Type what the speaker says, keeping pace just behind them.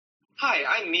Hi,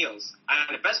 I'm Meals. I'm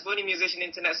the best Brony musician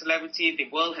internet celebrity the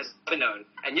world has ever known.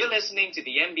 And you're listening to the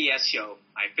MBS show,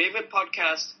 my favorite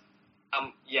podcast.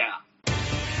 Yeah.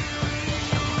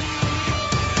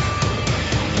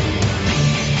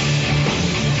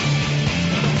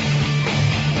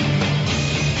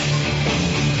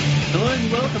 Hello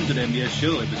and welcome to the MBS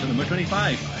show, episode number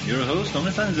 25. I'm your host,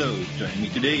 Thomas Sanzo. Joining me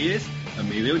today is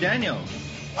Emilio Daniel.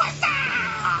 What's up?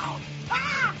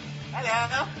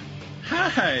 Hello.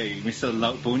 Hi, Mr.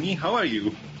 Loud Pony. How are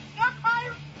you? I'm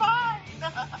fine.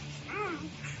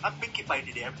 I'm Pinkie Pie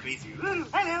today. I'm crazy.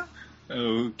 Hello.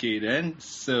 Okay then.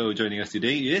 So joining us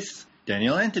today is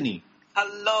Daniel Anthony.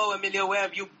 Hello, Emilio. Where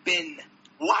have you been?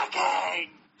 Working.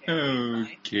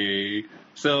 Okay.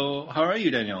 So how are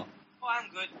you, Daniel? Oh, I'm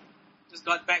good. Just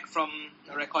got back from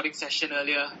a recording session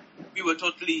earlier. We were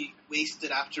totally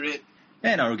wasted after it.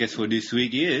 And our guest for this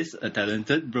week is a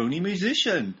talented Brony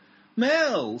musician,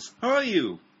 Mels. How are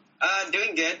you?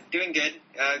 Doing good.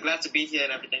 Glad to be here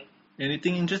and everything.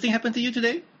 Anything interesting happened to you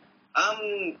today?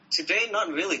 Today, not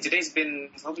really. Today's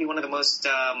been probably one of the most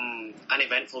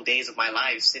uneventful days of my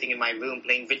life, sitting in my room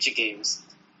playing video games.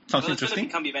 Sounds Well, it's going to interesting.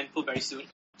 become eventful very soon.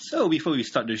 So before we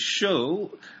start the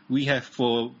show, we have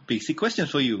 4 basic questions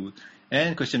for you.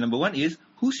 And question number 1 is,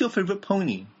 who's your favorite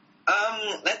pony?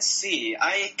 Let's see.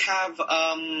 I have,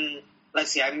 I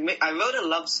wrote a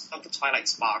love song for Twilight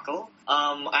Sparkle.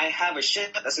 I have a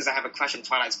shirt that says I have a crush on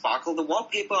Twilight Sparkle. The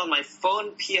wallpaper on my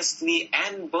phone, PS3,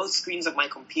 and both screens of my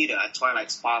computer are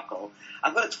Twilight Sparkle.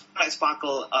 I've got a Twilight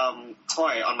Sparkle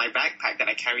toy on my backpack that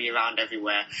I carry around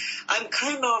everywhere. I'm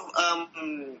kind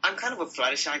of a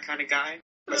Fluttershy kind of guy.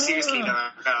 But seriously, no,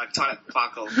 Twilight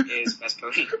Sparkle is best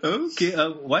pony. Okay,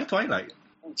 why Twilight?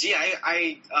 Gee,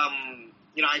 I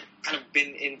kind of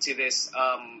been into this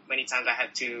many times. I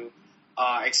had to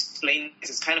explain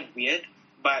this. It's kind of weird,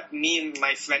 but me and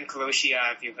my friend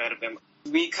Kuroshia, if you've heard of him,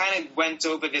 we kind of went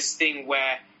over this thing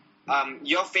where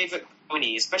your favorite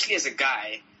pony, especially as a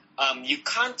guy, you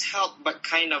can't help but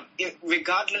kind of,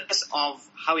 regardless of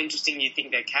how interesting you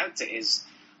think their character is,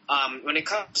 when it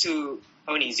comes to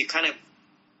ponies, you kind of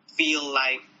feel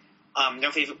like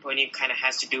your favorite pony kind of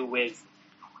has to do with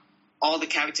all the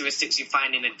characteristics you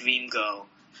find in a dream girl.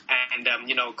 And,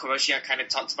 Kuroshia kind of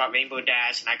talks about Rainbow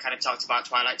Dash, and I kind of talked about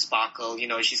Twilight Sparkle. You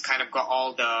know, she's kind of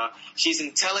got she's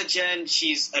intelligent,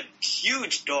 she's a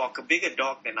huge dork, a bigger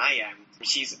dork than I am.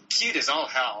 She's cute as all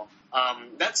hell.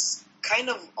 That's kind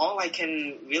of all I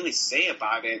can really say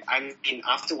about it. I mean,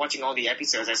 after watching all the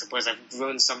episodes, I suppose I've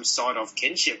grown some sort of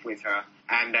kinship with her.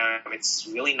 And it's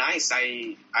really nice.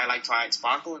 I like Twilight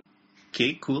Sparkle.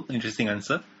 Okay, cool. Interesting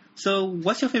answer. So,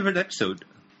 what's your favorite episode?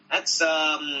 That's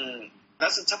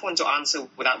a tough one to answer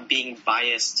without being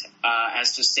biased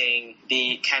as to saying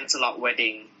the Canterlot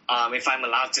Wedding. If I'm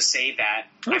allowed to say that.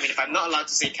 Oh, if I'm not allowed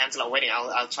to say Canterlot Wedding,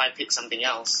 I'll try to pick something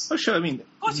else. Oh, sure. I mean,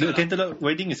 the Canterlot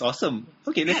Wedding is awesome.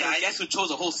 Okay, let's... Yeah, I guess who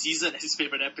chose a whole season as his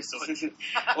favorite episode.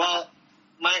 Well,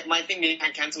 my thing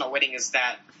behind Canterlot Wedding is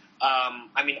that,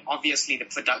 obviously the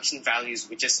production values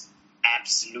were just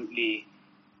absolutely...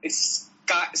 It's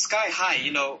sky high.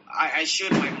 You know, I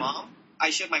showed my mom,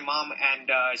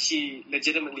 and she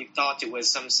legitimately thought it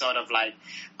was some sort of like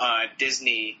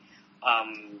Disney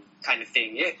kind of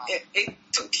thing. It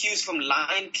took cues from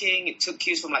Lion King. It took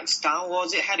cues from like Star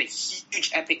Wars. It had a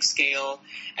huge epic scale,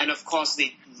 and of course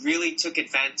they really took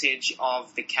advantage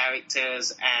of the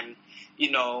characters and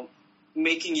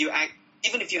making you act.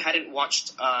 Even if you hadn't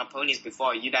watched ponies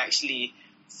before, you'd actually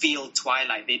feel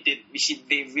Twilight.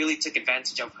 They really took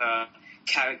advantage of her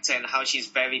character and how she's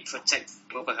very protective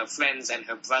over her friends and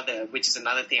her brother, which is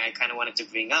another thing I kind of wanted to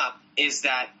bring up, is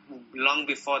that long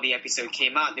before the episode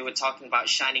came out, they were talking about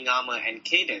Shining Armor and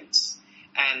Cadence.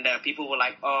 And people were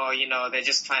like, they're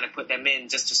just trying to put them in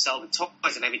just to sell the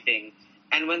toys and everything.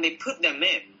 And when they put them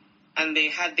in, and they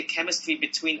had the chemistry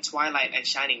between Twilight and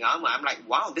Shining Armor, I'm like,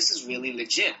 wow, this is really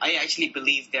legit. I actually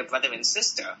believe they're brother and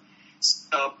sister.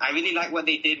 So I really like what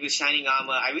they did with Shining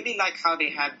Armor. I really like how they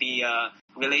had the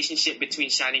relationship between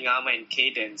Shining Armor and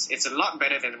Cadence. It's a lot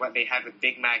better than what they had with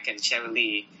Big Mac and Cheryl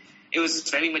Lee. It was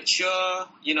very mature.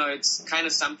 It's kind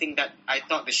of something that I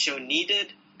thought the show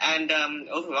needed. And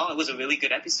overall, it was a really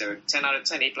good episode. 10 out of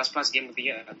 10, A++ game of the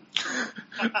year.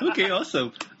 Okay,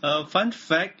 awesome. Fun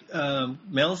fact,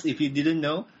 Mels, if you didn't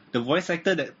know, the voice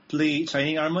actor that played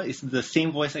Shining Armor is the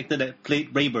same voice actor that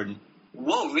played Rayburn.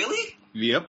 Whoa, really?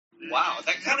 Yep. Wow,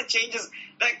 that kind of changes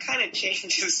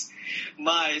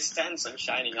my stance on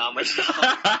Shining Armor.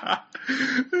 How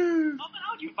do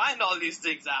you find all these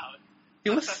things out?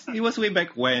 It was way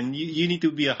back when. You need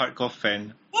to be a hardcore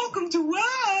fan. Welcome to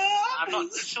world.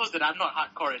 It shows that I'm not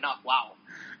hardcore enough. Wow.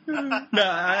 No,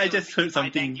 I just heard By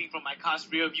something. dangling from my car's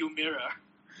rear view mirror.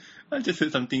 I just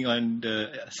heard something on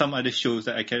some other shows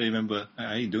that I can't remember.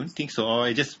 I don't think so, or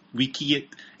I just wiki it.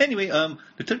 Anyway,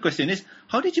 the third question is,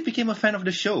 how did you become a fan of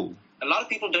the show? A lot of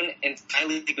people don't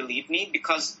entirely believe me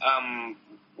because,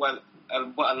 what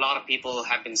a lot of people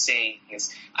have been saying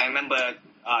is, I remember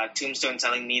Tombstone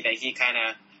telling me that he kind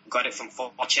of got it from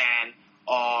 4chan,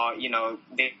 or,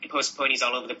 they post ponies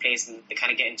all over the place and they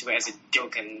kind of get into it as a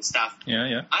joke and stuff.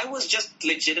 Yeah. I was just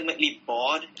legitimately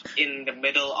bored in the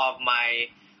middle of my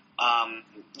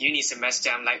uni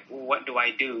semester. I'm like, what do I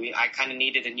do? I kind of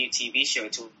needed a new TV show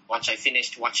to watch. I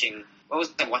finished watching, what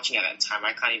was I watching at that time?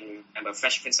 I can't even remember.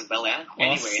 Fresh Prince of Bel-Air?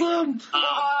 Anyway. Awesome!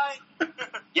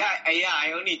 Yeah,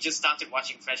 I only just started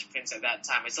watching Fresh Prince at that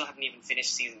time. I still haven't even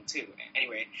finished season 2.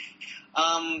 Anyway,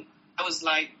 I was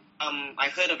like, I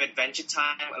heard of Adventure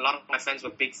Time. A lot of my friends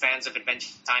were big fans of Adventure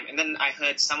Time. And then I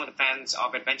heard some of the fans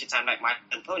of Adventure Time like My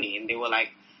Little Pony, and they were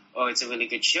like, oh, it's a really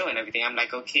good show and everything. I'm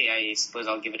like, okay, I suppose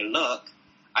I'll give it a look.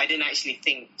 I didn't actually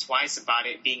think twice about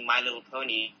it being My Little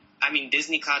Pony. I mean,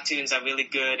 Disney cartoons are really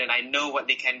good, and I know what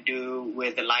they can do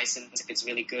with the license if it's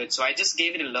really good. So I just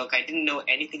gave it a look. I didn't know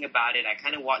anything about it. I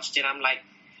kind of watched it. I'm like,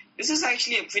 this is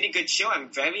actually a pretty good show. I'm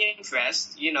very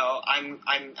impressed. I'm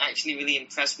actually really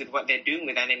impressed with what they're doing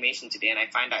with animation today. And I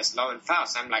find out it's Lauren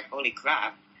Faust. I'm like, holy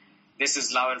crap. This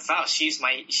is Lauren Faust. She's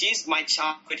my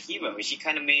childhood hero. She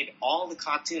kind of made all the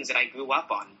cartoons that I grew up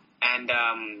on.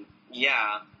 And,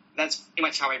 that's pretty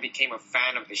much how I became a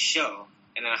fan of the show.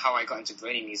 And then how I got into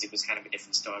Brony music was kind of a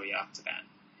different story after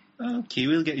that. Okay,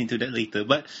 we'll get into that later.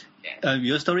 But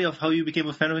your story of how you became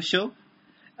a fan of the show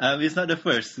is not the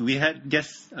first. We had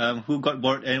guests who got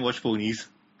bored and watched ponies.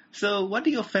 So what do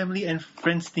your family and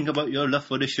friends think about your love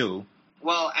for the show?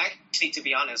 Well, actually, to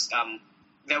be honest,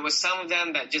 there were some of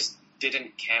them that just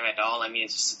didn't care at all. I mean,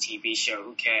 it's just a TV show.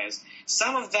 Who cares?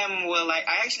 Some of them were like,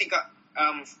 I actually got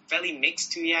fairly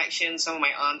mixed reactions. Some of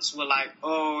my aunts were like,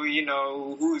 oh,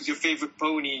 who's your favorite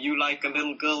pony? You like a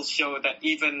little girl's show that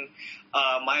even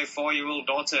my 4-year-old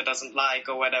daughter doesn't like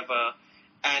or whatever.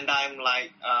 And I'm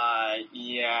like,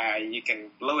 yeah, you can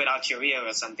blow it out your ear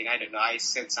or something. I don't know. I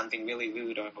said something really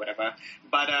rude or whatever.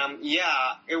 But,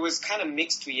 it was kind of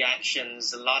mixed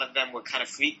reactions. A lot of them were kind of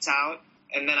freaked out.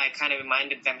 And then I kind of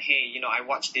reminded them, hey, I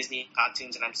watch Disney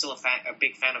cartoons and I'm still a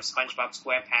big fan of SpongeBob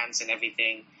SquarePants and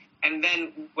everything. And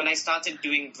then when I started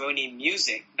doing Brony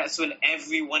music, that's when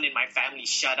everyone in my family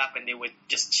shut up and they were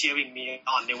just cheering me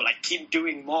on. They were like, keep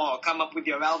doing more, come up with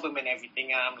your album and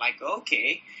everything. And I'm like,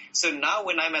 okay. So now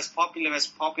when I'm as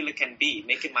popular can be,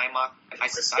 making my mark in high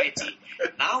society,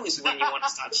 now is when you want to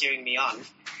start cheering me on.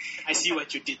 I see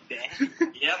what you did there.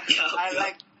 Yep. I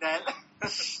like that.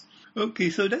 Okay,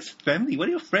 so that's family. What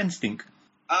do your friends think?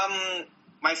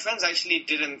 My friends actually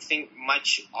didn't think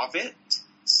much of it.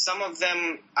 Some of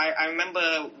them, I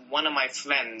remember one of my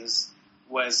friends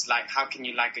was like, how can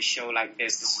you like a show like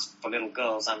this? This is for little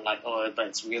girls. I'm like, oh, but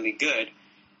it's really good.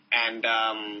 And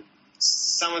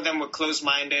some of them were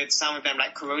closed-minded. Some of them,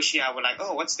 like Kuroshia, were like,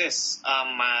 oh, what's this?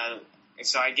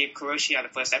 So I gave Kuroshia the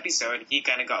first episode. He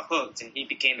kind of got hooked, and he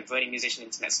became the Brony musician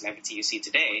internet celebrity you see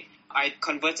today. I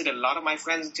converted a lot of my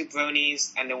friends into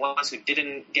Bronies, and the ones who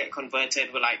didn't get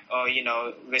converted were like,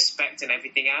 oh, respect and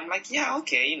everything. And I'm like, yeah,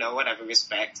 okay, whatever,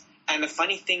 respect. And the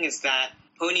funny thing is that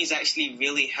ponies actually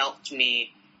really helped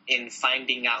me in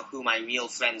finding out who my real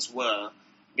friends were,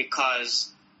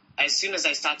 because as soon as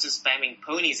I started spamming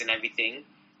ponies and everything,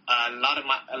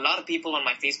 a lot of people on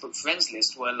my Facebook friends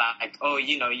list were like, oh,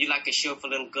 you like a show for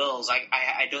little girls.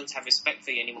 I don't have respect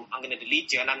for you anymore. I'm going to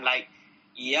delete you. And I'm like,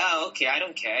 yeah, okay, I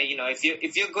don't care.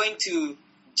 If you're going to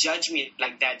judge me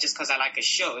like that just because I like a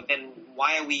show, then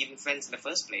why are we even friends in the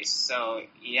first place? So,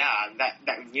 yeah,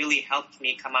 that really helped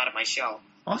me come out of my shell.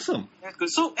 Awesome. That's good.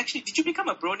 So, actually, did you become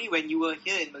a Brony when you were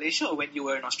here in Malaysia or when you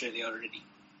were in Australia already?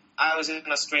 I was in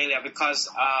Australia because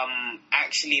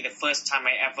actually the first time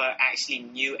I ever actually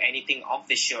knew anything of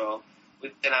the show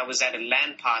was when I was at a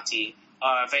LAN party.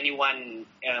 If anyone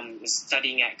is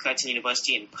studying at Curtin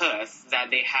University in Perth, that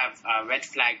they have a red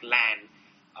flag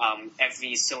LAN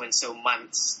every so-and-so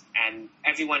months, and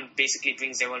everyone basically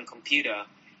brings their own computer.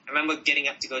 I remember getting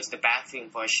up to go to the bathroom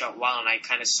for a short while, and I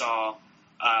kind of saw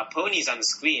ponies on the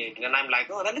screen, and I'm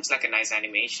like, oh, that looks like a nice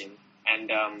animation.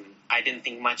 And I didn't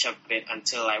think much of it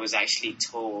until I was actually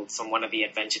told from one of the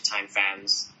Adventure Time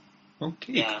fans.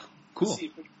 Okay, Yeah. cool.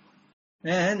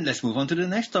 And let's move on to the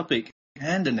next topic.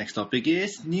 And the next topic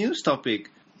is news topic.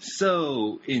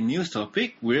 So, in news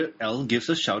topic, Weird Al gives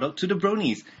a shout out to the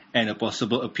Bronies and a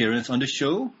possible appearance on the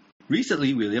show.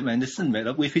 Recently, William Anderson met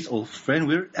up with his old friend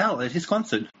Weird Al at his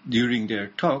concert. During their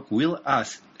talk, Will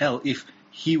asked Al if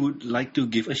he would like to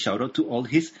give a shout out to all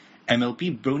his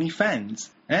MLP Brony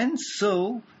fans. And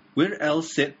so, Weird Al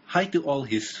said hi to all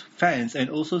his fans and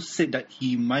also said that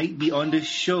he might be on the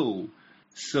show.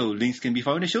 So, links can be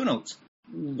found in the show notes.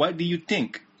 What do you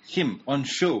think? Him on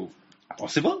show?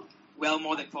 Possible? Well,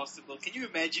 more than possible. Can you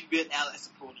imagine Weird Al as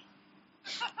a pony?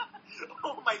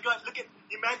 Oh my god,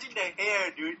 imagine the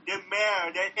hair, dude. The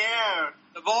hair.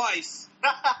 The voice.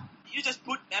 You just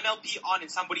put MLP on in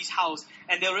somebody's house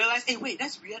and they'll realize, hey, wait,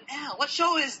 that's Weird Al. What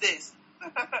show is this?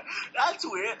 That's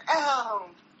Weird Al.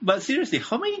 But seriously,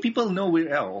 how many people know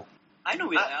Weird Al? I know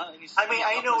Weird Al. And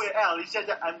I know Weird Al. It's just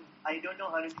that I don't know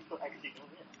other people actually know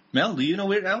Weird Al. Mel, do you know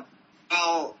Weird Al?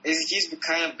 Well, he's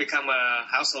kind of become a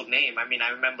household name. I mean,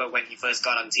 I remember when he first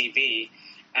got on TV,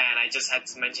 and I just had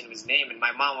to mention his name, and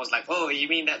my mom was like, "Oh, you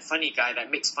mean that funny guy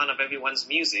that makes fun of everyone's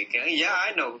music?" Yeah,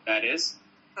 I know who that is.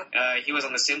 He was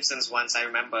on The Simpsons once, I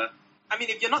remember. I mean,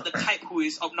 if you're not the type who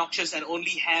is obnoxious and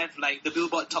only have, like, the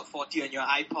Billboard Top 40 on your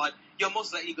iPod, you're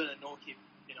most likely going to know him,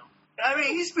 you know. I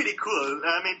mean, he's pretty cool.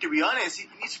 I mean, to be honest,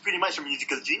 he's pretty much a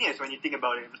musical genius when you think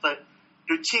about it. It's like,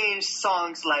 to change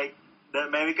songs like the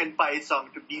American Pie song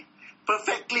to be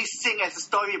perfectly sing as a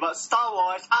story about Star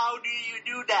Wars, how do you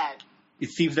do that? It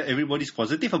seems that everybody's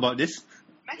positive about this.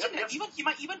 Imagine that. He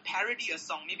might even parody a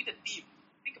song, maybe the theme.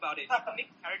 Think about it. He can make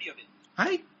a parody of it.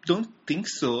 I don't think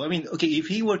so. I mean, okay, if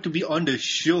he were to be on the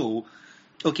show...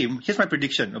 Okay, here's my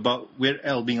prediction about Weird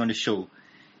Al being on the show.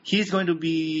 He's going to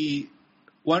be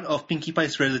one of Pinkie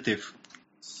Pie's relative.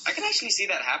 I can actually see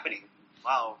that happening.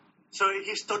 Wow. So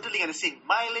he's totally going to sing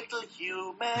My Little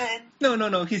Human.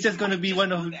 No. He's just going to be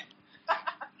one of...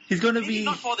 He's going to Maybe be...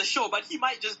 not for the show, but he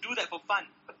might just do that for fun.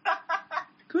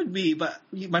 Could be, but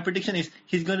my prediction is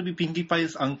he's going to be Pinkie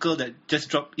Pie's uncle that just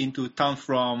dropped into town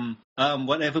from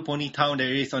whatever pony town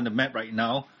there is on the map right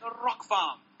now. The Rock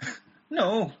Farm.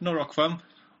 No Rock Farm.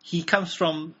 He comes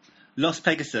from Los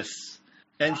Pegasus,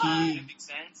 and That makes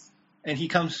sense. he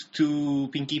comes to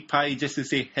Pinkie Pie just to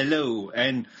say hello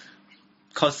and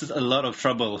causes a lot of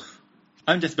trouble.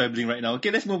 I'm just babbling right now.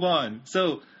 Okay, let's move on.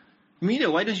 So, Mina,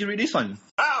 why don't you read this one?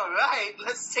 Alright,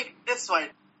 let's take this one.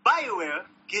 BioWare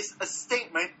gives a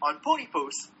statement on Pony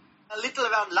Post. A little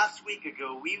around last week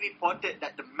ago, we reported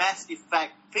that the Mass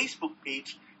Effect Facebook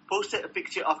page posted a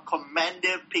picture of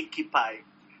Commander Pinkie Pie.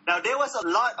 Now, there was a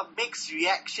lot of mixed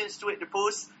reactions to it, the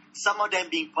post, some of them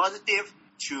being positive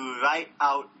to right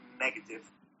out negative.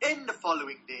 In the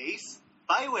following days,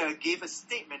 BioWare gave a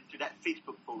statement to that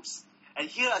Facebook post. And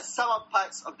here are some of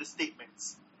parts of the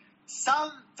statements.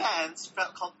 Some fans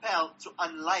felt compelled to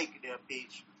unlike their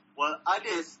page, while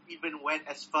others even went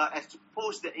as far as to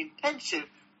post their intention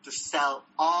to sell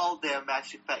all their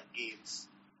Mass Effect games.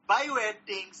 BioWare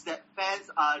thinks that fans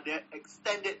are the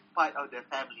extended part of their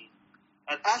family.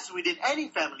 And as within any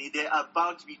family, there are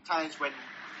bound to be times when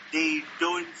they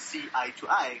don't see eye to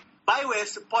eye. BioWare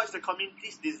supports the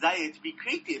community's desire to be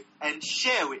creative and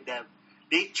share with them.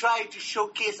 They try to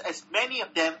showcase as many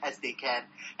of them as they can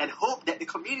and hope that the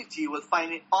community will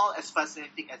find it all as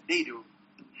fascinating as they do.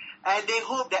 And they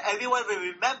hope that everyone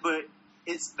will remember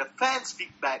it's the fans'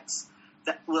 feedbacks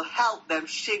that will help them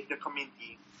shape the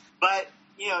community. But,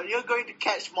 you're going to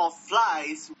catch more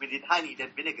flies within honey than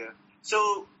vinegar.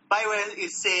 So, BioWare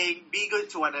is saying, be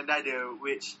good to one another,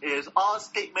 which is all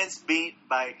statements made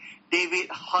by David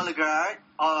Hollegard,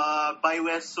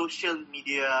 BioWare's social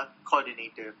media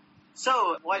coordinator.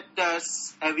 So, what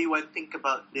does everyone think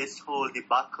about this whole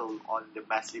debacle on the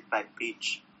Mass Effect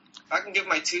page? I can give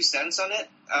my 2 cents on it,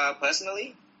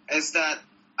 personally, is that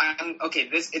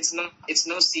it's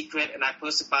no secret, and I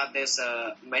posted about this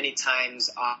many times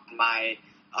on my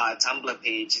Tumblr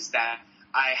page, is that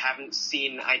I haven't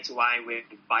seen eye to eye with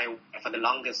BioWare for the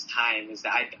longest time. Is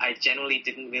that I generally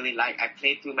didn't really I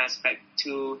played through Mass Effect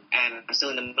 2, and I'm still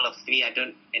in the middle of 3. I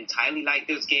don't entirely like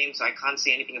those games, so I can't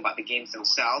say anything about the games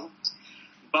themselves.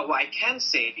 But what I can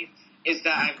say is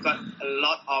that I've got a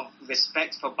lot of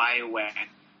respect for BioWare,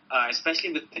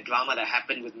 especially with the drama that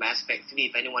happened with Mass Effect 3.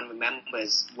 If anyone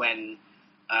remembers when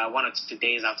 1 or 2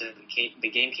 days after the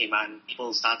game came out, and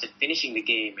people started finishing the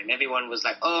game, and everyone was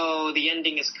like, oh, the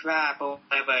ending is crap, or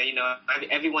whatever,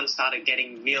 everyone started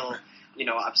getting real,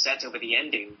 upset over the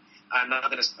ending. I'm not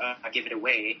going to give it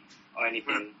away or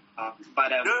anything.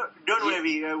 But don't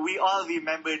worry, we all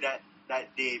remember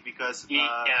that day because...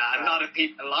 a lot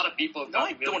of people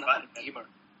got really bad.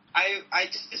 I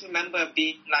just remember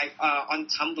being on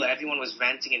Tumblr, everyone was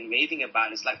ranting and raving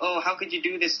about it. It's like, oh, how could you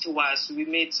do this to us? We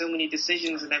made so many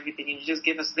decisions and everything, and you just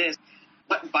give us this.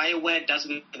 What BioWare does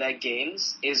with their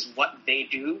games is what they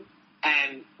do,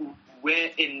 and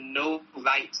we're in no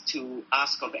right to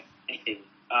ask of anything.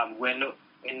 We're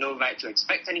in no right to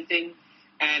expect anything,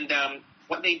 And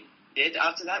what they did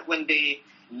after that, when they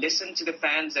listened to the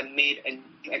fans and made an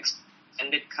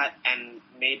extended cut and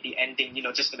made the ending,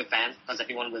 just for the fans, because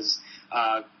everyone was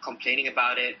complaining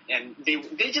about it, and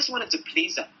they just wanted to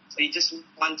please us. They just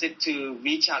wanted to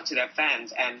reach out to their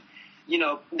fans, and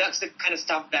that's the kind of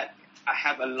stuff that I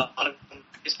have a lot of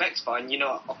respect for. And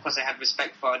of course, I have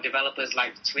respect for developers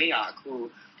like Treyarch, who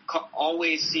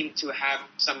always seem to have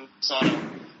some sort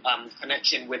of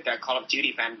connection with their Call of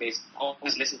Duty fan base.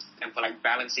 Always listen to them for like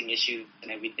balancing issues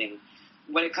and everything.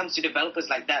 When it comes to developers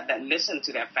like that listen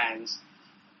to their fans,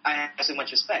 I have so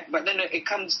much respect. But then it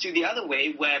comes to the other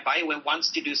way, where BioWare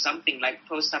wants to do something like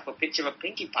post up a picture of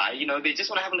Pinkie Pie. They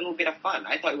just want to have a little bit of fun.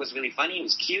 I thought it was really funny. It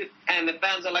was cute. And the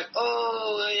fans are like,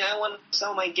 oh, I want to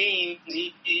sell my game.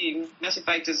 Mass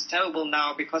Effect is terrible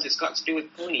now because it's got to do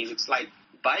with ponies. It's like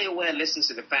BioWare listens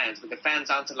to the fans, but the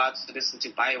fans aren't allowed to listen to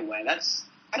BioWare. That's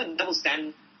kind of double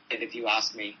standard, if you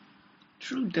ask me.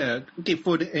 True that. Okay,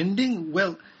 for the ending,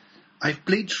 well, I've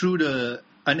played through the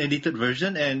unedited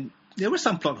version, and there were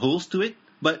some plot holes to it,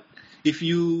 but if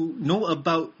you know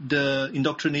about the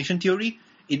indoctrination theory,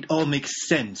 it all makes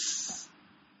sense.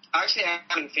 Actually, I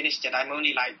haven't finished it. I'm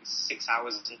only like 6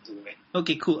 hours into it.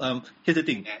 Okay, cool. Here's the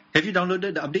thing. Yeah. Have you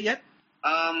downloaded the update yet?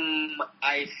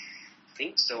 I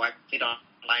think so. I played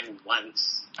online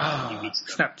once. A few weeks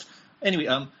ago. Snapped.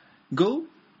 Anyway, go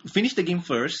finish the game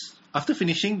first. After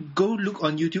finishing, go look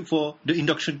on YouTube for the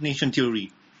indoctrination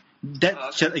theory.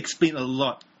 That shall explain a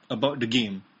lot about the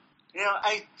game.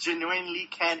 I genuinely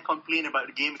can't complain about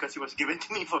the game because it was given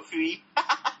to me for free.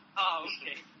 Oh,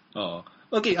 okay. Oh,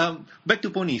 okay. Back to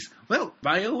ponies. Well,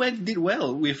 BioWare did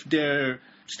well with their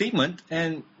statement,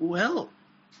 and well,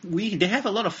 they have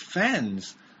a lot of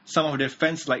fans. Some of their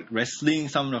fans like wrestling,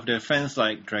 some of their fans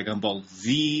like Dragon Ball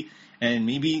Z, and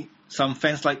maybe some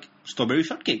fans like Strawberry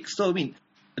Shortcake. So I mean,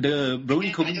 the Brony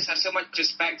I community. just have so much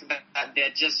respect that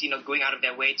they're just going out of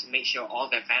their way to make sure all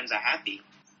their fans are happy.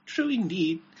 True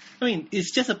indeed. I mean,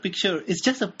 it's just a picture. It's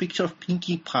just a picture of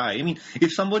Pinkie Pie. I mean,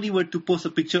 if somebody were to post a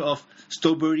picture of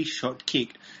Strawberry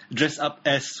Shortcake dressed up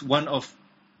as one of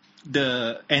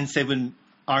the N7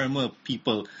 armor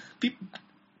people,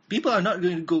 people are not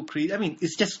going to go crazy. I mean,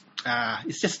 it's just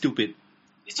stupid.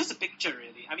 It's just a picture,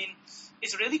 really. I mean,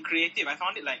 it's really creative. I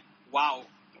found it like, wow,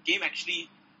 the game actually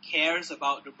cares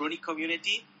about the Brony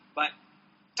community, but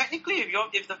technically,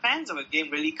 if the fans of a game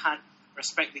really can't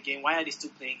respect the game, why are they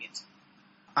still playing it?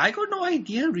 I got no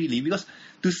idea really, because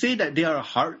to say that they are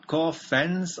hardcore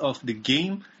fans of the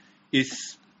game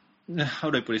is, how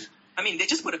do I put it? I mean, they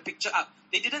just put a picture up.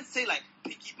 They didn't say like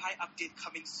Pinkie Pie update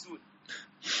coming soon.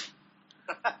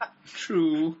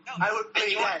 True. I would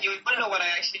play that. You want to know what I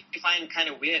actually find kind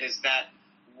of weird is that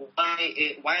why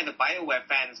are the BioWare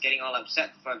fans getting all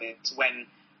upset for this when,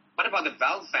 what about the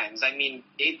Valve fans? I mean,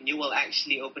 Gabe Newell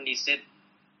actually openly said,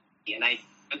 and I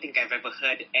don't think I've ever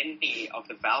heard any of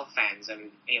the Valve fans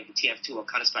and any of the TF2 or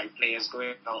Counter-Strike players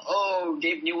going, oh,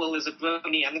 Gabe Newell is a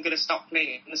brony, I'm going to stop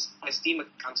playing my Steam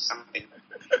account or something.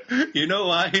 You know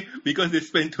why? Because they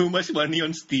spend too much money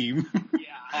on Steam.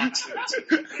 Yeah.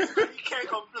 You can't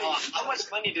complain. How much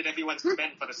money did everyone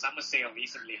spend for the summer sale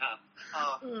recently,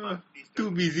 huh?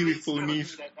 Too busy with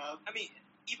ponies. I mean,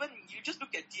 even you just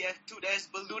look at TF2, there's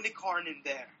Balloonicorn in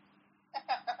there.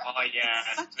 Oh,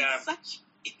 yeah.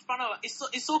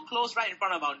 It's so close right in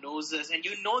front of our noses, and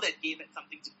you know that game had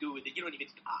something to do with it. You don't even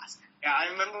need to ask. Yeah,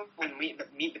 I remember when Meet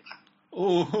the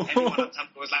Oh. everyone on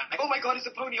Tumblr was like, oh my god, it's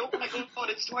a pony, oh my god,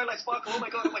 it's Twilight Sparkle, oh my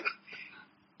god.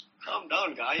 Calm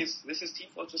down, guys. This is Team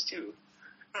Fortress 2.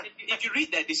 If you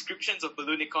read their descriptions of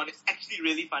Balloonicorn, it's actually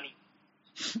really funny.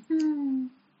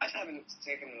 I haven't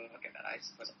taken a look at that, I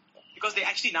suppose. Because they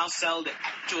actually now sell the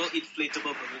actual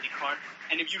inflatable Balloonicorn.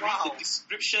 And if you read the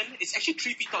description, it's actually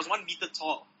 3 feet tall, it's 1 meter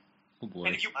tall. Oh boy.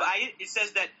 And if you buy it, it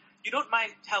says that you don't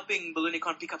mind helping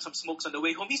Balloonicorn pick up some smokes on the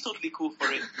way home. He's totally cool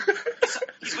for it.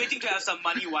 He's waiting to have some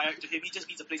money wired to him. He just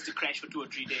needs a place to crash for 2 or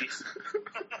 3 days.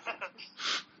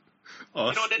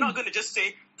 Awesome. They're not going to just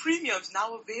say, premiums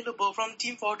now available from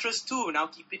Team Fortress 2. Now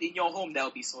keep it in your home.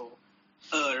 That'll be so,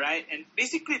 right? And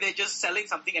basically, they're just selling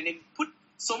something and they put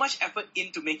so much effort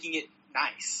into making it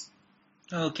nice.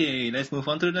 Okay, let's move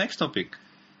on to the next topic.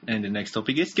 And the next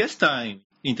topic is guest time.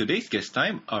 In today's guest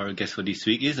time, our guest for this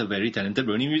week is a very talented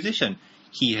Brony musician.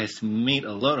 He has made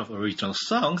a lot of original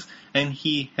songs, and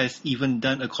he has even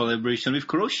done a collaboration with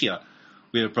Croatia.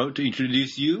 We are proud to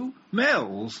introduce you,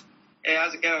 Mels. Hey,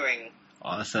 how's it going?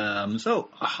 Awesome. So,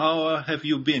 how have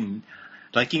you been?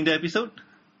 Liking the episode?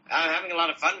 I'm having a lot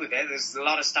of fun with it. There's a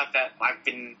lot of stuff that I've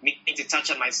been meaning to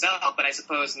touch on myself, but I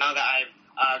suppose now that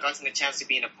I've gotten the chance to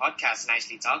be in a podcast and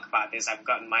actually talk about this, I've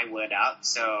gotten my word out.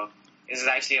 So This is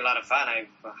actually a lot of fun. I'm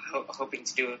hoping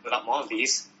to do a lot more of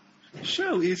these.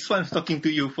 Sure, it's fun talking to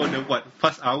you for the,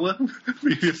 past hour?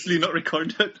 Previously not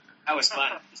recorded. That was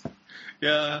fun.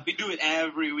 Yeah. We do it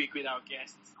every week with our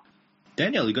guests.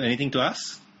 Daniel, you got anything to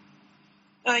ask?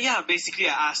 Yeah, basically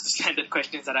I asked the standard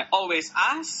questions that I always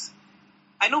ask.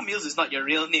 I know Meals is not your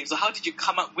real name, so how did you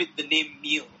come up with the name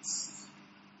Meals?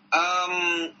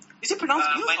 Is it pronounced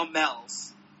Meals or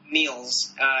Mels?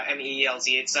 Meals,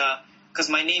 M-E-E-L-Z. It's because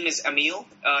my name is Emil,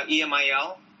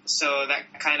 E-M-I-L, so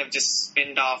that kind of just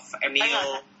spinned off Emil.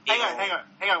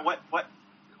 Hang on.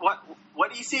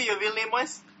 What do you say your real name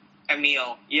was?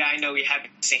 Emil. Yeah, I know we have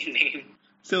the same name.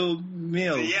 So,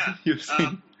 Meal, Yeah, you're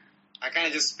saying... I kind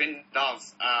of just spinned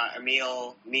off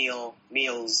Emil,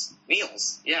 Meals.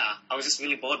 Yeah, I was just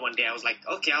really bored one day. I was like,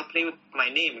 okay, I'll play with my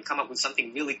name and come up with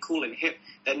something really cool and hip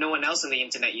that no one else on the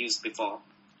internet used before.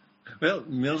 Well,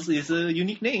 Mills is a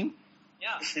unique name.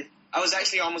 Yeah. I was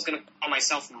actually almost going to call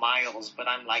myself Miles, but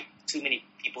I'm like, too many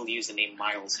people use the name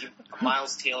Miles.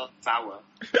 Miles Taylor Flower.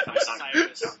 I'm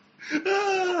sorry.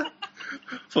 Cyrus.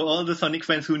 For all the Sonic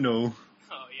fans who know.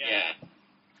 Oh, yeah.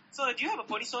 So, do you have a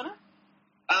pony Sona?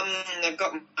 I've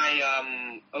got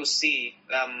my OC.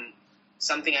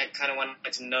 Something I kind of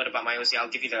wanted to note about my OC, I'll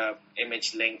give you the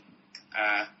image link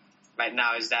right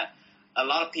now, is that a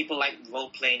lot of people like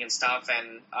role-playing and stuff,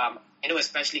 and I know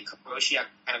especially Kuroshia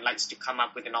kind of likes to come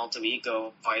up with an alter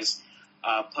ego for his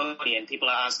pony, and people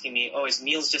are asking me, oh, is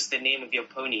Meals just the name of your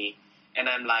pony? And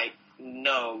I'm like,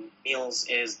 no, Meals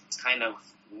is kind of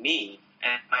me,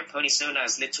 and my pony Sona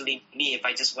is literally me. If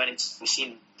I just went into the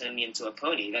machine and turned me into a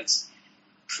pony, that's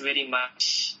pretty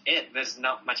much it. There's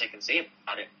not much I can say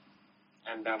about it.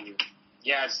 And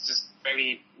yeah, it's just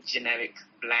very generic,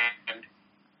 bland.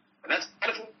 And that's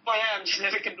kind of who I am,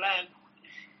 generic and bland.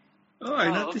 Oh,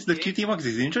 I noticed the cutie marks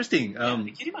is interesting.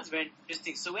 The cutie mark is very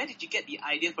interesting. So where did you get the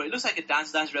idea for it? It looks like a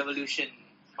Dance Dance Revolution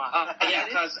mark. Yeah,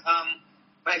 because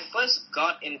when I first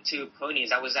got into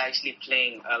ponies, I was actually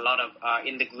playing a lot of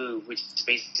In the Groove, which is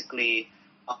basically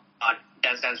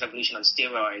Dance Dance Revolution on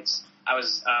steroids. I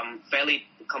was fairly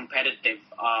competitive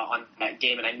on that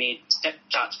game, and I made step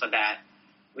charts for that,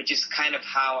 which is kind of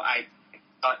how I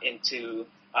got into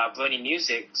Brony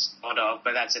music, sort of,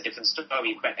 but that's a different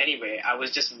story. But anyway, I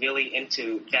was just really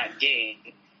into that game.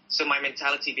 So my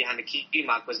mentality behind the cutie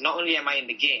mark was not only am I in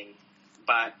the game,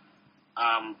 but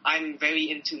I'm very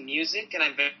into music, and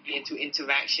I'm very into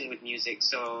interaction with music.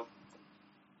 So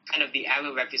kind of the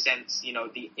arrow represents,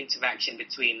 the interaction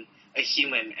between a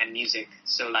human and music.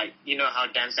 So like, how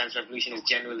Dance Dance Revolution is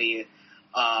generally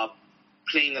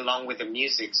playing along with the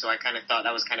music. So I kind of thought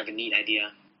that was kind of a neat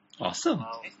idea. Awesome.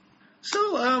 Wow.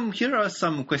 So here are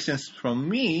some questions from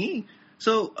me.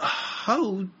 So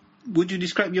how would you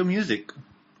describe your music?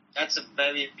 That's a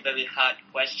very, very hard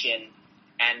question.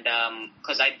 And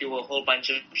because I do a whole bunch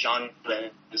of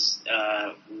genres,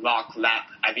 rock, rap,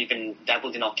 I've even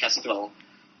dabbled in orchestral.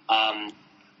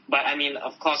 But I mean,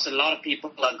 of course, a lot of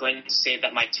people are going to say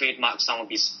that my trademark song will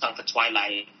be Song for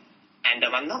Twilight. And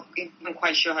I'm not even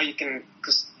quite sure how you can,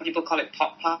 because some people call it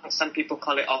pop punk, some people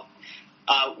call it...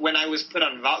 when I was put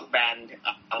on Rock Band,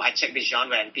 I checked the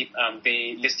genre and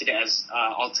they listed it as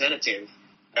alternative.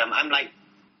 I'm like,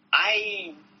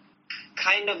 I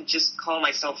kind of just call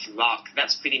myself rock.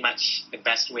 That's pretty much the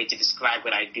best way to describe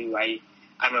what I do.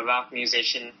 I'm a rock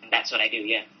musician, and that's what I do,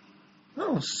 yeah.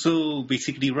 Oh, so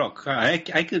basically rock. I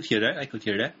could hear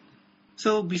that.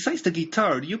 So besides the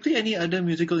guitar, do you play any other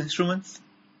musical instruments?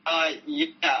 Yeah,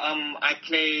 I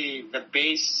play the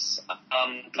bass,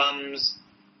 drums,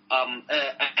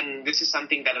 and this is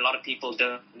something that a lot of people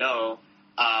don't know,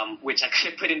 which I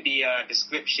kind of put in the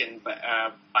description, but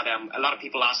a lot of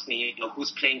people ask me,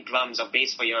 who's playing drums or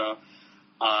bass for your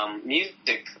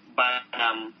music, but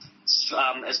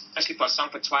especially for Song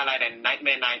for Twilight and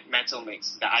Nightmare Night Metal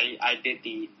Mix, I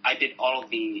did all of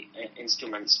the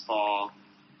instruments for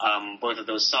both of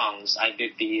those songs. I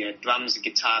did the drums,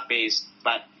 guitar, bass,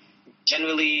 but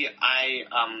generally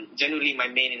my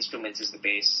main instrument is the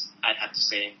bass, I'd have to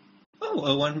say. Oh,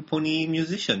 a one-pony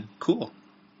musician. Cool.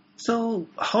 So,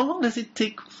 how long does it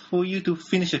take for you to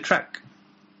finish a track?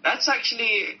 That's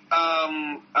actually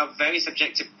a very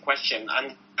subjective question.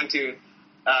 I'm going to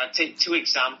take two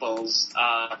examples.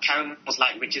 Caramel's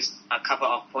Light, which is a cover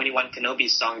of Pony One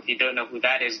Kenobi's song. If you don't know who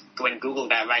that is, go and Google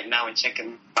that right now and check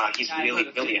him out. He's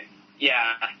really brilliant.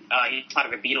 Yeah, he's part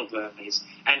of the Beatles.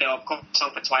 And of course,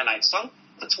 Song for Twilight. Song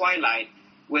for Twilight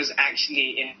was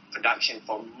actually in production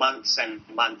for months and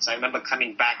months. I remember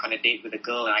coming back on a date with a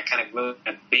girl, and I kind of wrote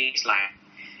a bass line.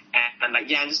 And I'm like,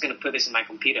 yeah, I'm just going to put this in my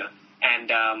computer. And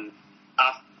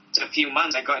a few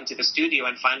months, I got into the studio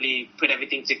and finally put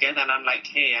everything together. And I'm like,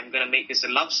 hey, I'm gonna make this a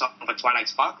love song for Twilight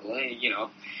Sparkle,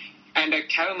 And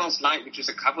Caramel's Light, which was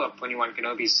a cover of 21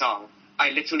 Kenobi's song,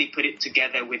 I literally put it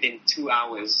together within 2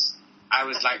 hours. I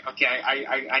was like, okay,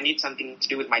 I need something to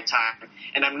do with my time.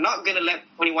 And I'm not going to let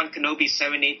 21 Kenobi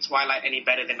serenade Twilight any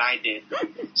better than I did.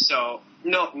 So,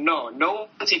 no one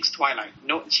takes Twilight.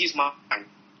 No, she's mine,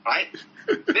 right?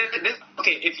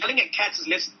 Okay, if Yelling at Cats is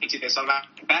listening to this, I'm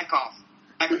like, back off.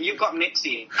 You've got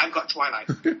Mixie, I've got Twilight.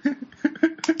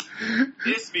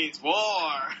 This means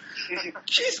war.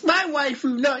 She's my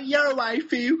waifu, not your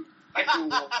waifu. Waifu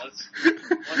was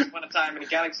once upon a time in a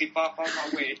galaxy far, far,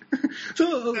 far away.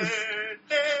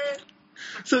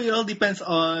 So it all depends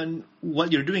on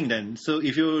what you're doing then. So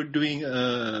if you're doing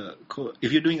a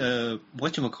a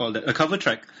cover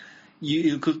track,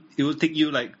 it will take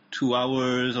you like 2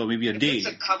 hours or maybe a day. If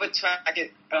it's a cover track,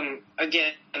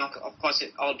 again, of course,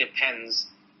 it all depends.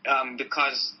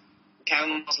 Because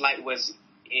Caramel's Light was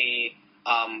a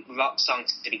rock song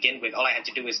to begin with. All I had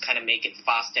to do is kind of make it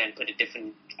faster and put a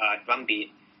different drum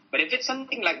beat. But if it's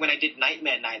something like when I did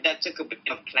Nightmare Night, that took a bit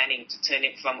of planning to turn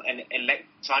it from an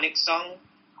electronic song,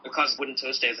 because Wooden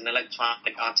Toaster is an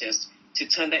electronic artist, to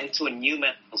turn that into a new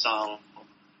metal song.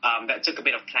 That took a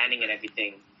bit of planning and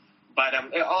everything. But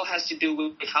it all has to do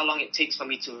with how long it takes for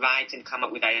me to write and come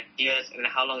up with ideas, and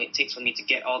how long it takes for me to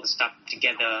get all the stuff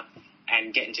together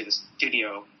and get into the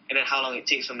studio, and then how long it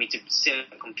takes for me to sit at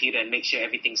the computer and make sure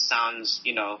everything sounds,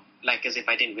 like as if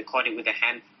I didn't record it with a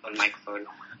handphone microphone.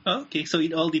 Okay, so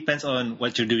it all depends on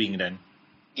what you're doing then.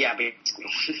 Yeah,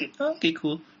 basically. Okay,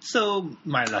 cool. So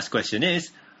my last question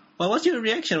is, what was your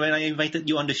reaction when I invited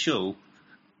you on the show?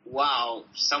 Wow,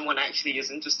 someone actually is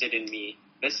interested in me.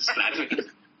 This is flattering.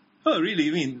 Oh, really?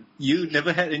 I mean, you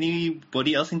never had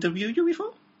anybody else interview you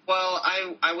before? Well,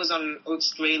 I was on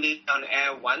Australia on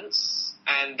air once,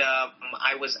 and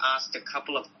I was asked a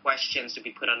couple of questions to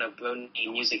be put on a Brony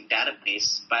music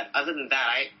database. But other than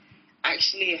that, I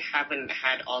actually haven't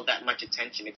had all that much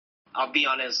attention. I'll be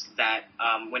honest that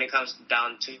when it comes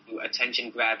down to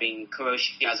attention grabbing,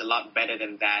 Kuroshi is a lot better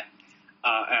than that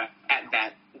at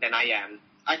that than I am.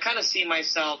 I kind of see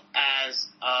myself as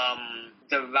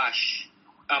the Rush.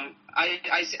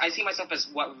 I see myself as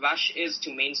what Rush is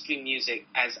to mainstream music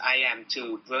as I am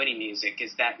to Brony music.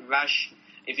 Is that Rush,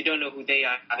 if you don't know who they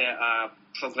are, they're a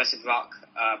progressive rock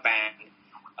band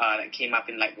that came up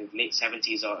in like the late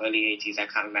 70s or early 80s, I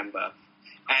can't remember.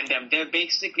 And they're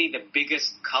basically the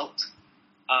biggest cult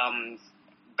band,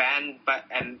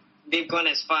 and they've gone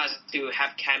as far as to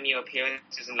have cameo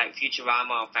appearances in like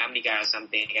Futurama or Family Guy or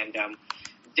something. And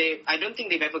I don't think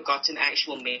they've ever gotten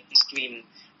actual mainstream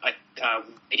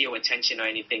radio attention or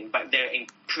anything, but they're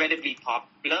incredibly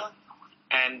popular.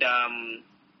 And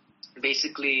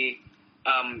basically,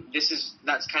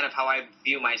 that's kind of how I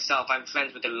view myself. I'm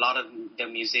friends with a lot of the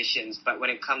musicians, but when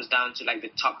it comes down to like the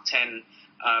top 10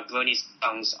 Brony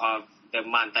songs of the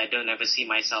month, I don't ever see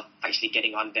myself actually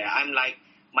getting on there. I'm like,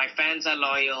 my fans are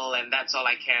loyal, and that's all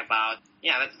I care about.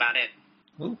 Yeah, that's about it.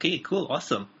 Okay, cool,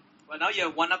 awesome. Well, now you're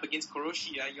one up against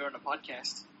Kuroshi. You're on a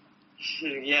podcast.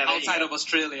 Yeah, outside of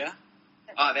Australia.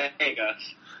 Oh, there you go.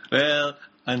 Well,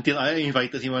 until I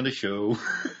invited him on the show.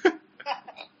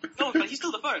 No, but he's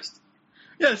still the first.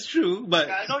 Yeah, it's true, but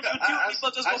No, YouTube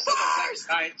people just go first.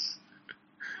 Guys,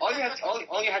 all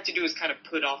you have to do is kind of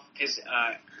put off his.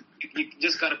 You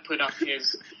just got to put off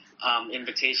his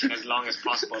invitation as long as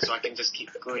possible, so I can just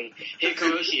keep going. Hey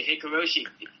Kuroshi,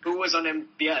 who was on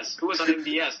MBS?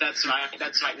 That's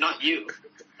right, not you.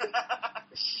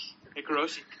 Hey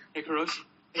Kuroshi. That's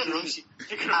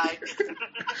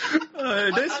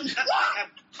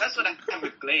what I have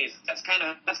with Glaze. That's kind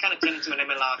of turned into an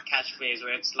MLR catchphrase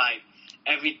where it's like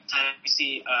every time we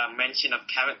see a mention of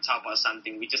Carrot Top or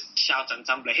something, we just shout on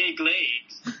Tumblr, "Hey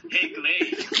Glaze!"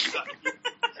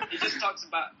 He just talks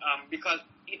about because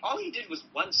all he did was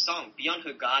one song, Beyond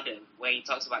Her Garden, where he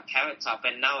talks about Carrot Top,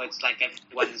 and now it's like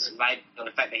everyone's riding on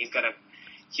the fact that he's got a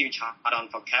huge heart on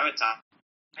for Carrot Top.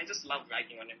 I just love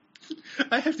writing on him.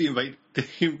 I have to invite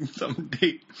him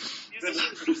someday.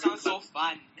 You sound so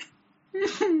fun.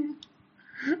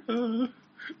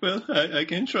 Well, I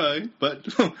can try, but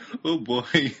oh boy.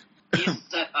 He's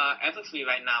Everfree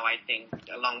right now, I think,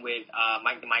 along with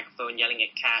Mike the Microphone, Yelling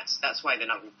at Cats. That's why they're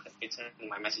not returning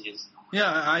my messages. Yeah,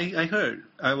 I heard.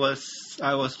 I was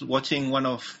watching one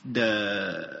of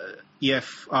the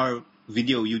EFR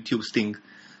video YouTube thing.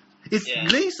 Is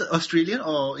Glaze Australian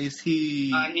or is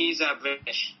he... He's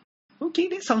British. Okay,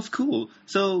 that sounds cool.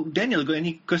 So, Daniel, got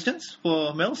any questions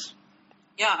for Mels?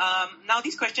 Yeah, now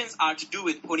these questions are to do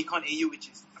with PonyCon AU, which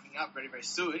is coming up very, very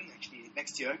soon, actually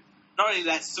next year. Not really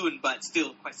that soon, but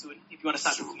still quite soon. If you want to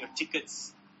start booking your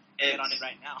tickets, get on it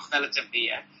right now. Relatively,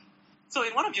 yeah. So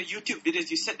in one of your YouTube videos,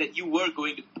 you said that you were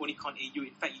going to PonyCon AU.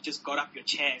 In fact, you just got up your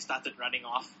chair and started running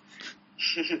off.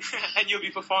 And you'll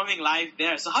be performing live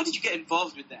there. So how did you get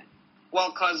involved with that?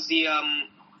 Well, because the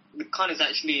con is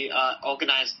actually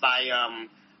organized by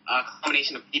a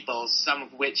combination of people, some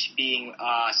of which being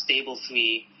Stable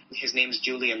Free. His name's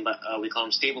Julian, but we call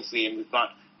him Stable Free, and we've got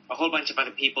a whole bunch of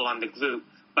other people on the group.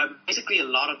 But basically, a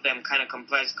lot of them kind of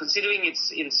comprise, considering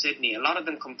it's in Sydney, a lot of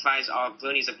them comprise our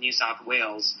Bronies of New South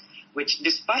Wales, which,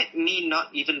 despite me not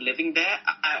even living there,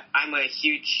 I'm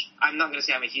not going to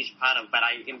say I'm a huge part of, but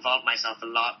I involve myself a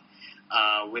lot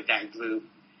with that group.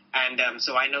 And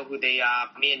so I know who they are.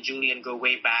 Me and Julian go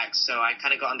way back, so I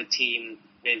kind of got on the team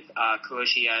with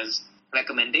Kuroshia's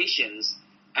recommendations.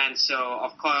 And so,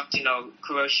 of course,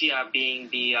 Kuroshia, being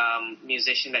the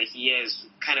musician that he is,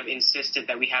 kind of insisted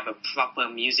that we have a proper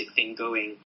music thing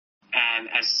going. And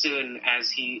as soon as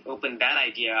he opened that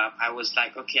idea up, I was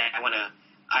like, okay, I want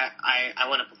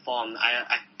to perform.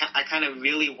 I kind of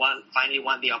really finally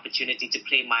want the opportunity to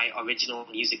play my original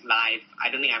music live.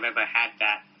 I don't think I've ever had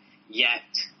that yet.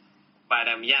 But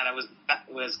that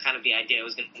was kind of the idea. It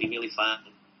was going to be really fun.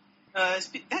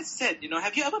 That said,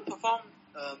 have you ever performed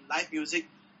live music?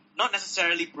 Not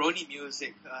necessarily Brony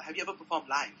music. Have you ever performed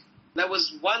live? There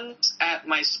was once at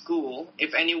my school.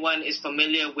 If anyone is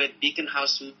familiar with Beacon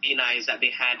House Marina, is that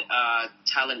they had a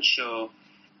talent show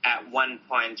at one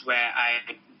point where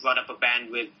I brought up a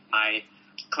band with my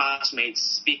classmates.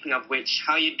 Speaking of which,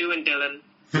 how you doing, Dylan?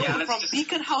 Yeah, from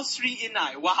Beacon House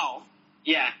Inai. Wow.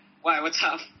 Yeah. Why? What's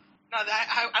up? No,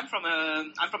 I'm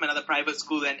from another private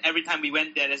school, and every time we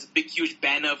went there, there's a big, huge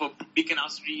banner for Beacon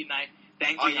House Inai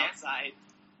dangling outside.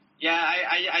 Yeah,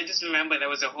 I just remember there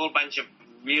was a whole bunch of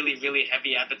really, really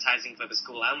heavy advertising for the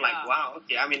school. I'm like, wow,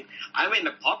 okay. I mean, I'm in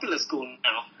a popular school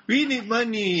now. We need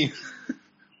money.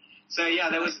 So yeah,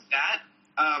 there was that.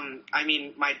 I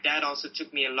mean, my dad also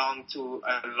took me along to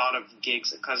a lot of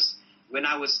gigs because when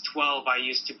I was 12, I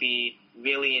used to be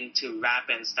really into rap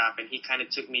and stuff, and he kind of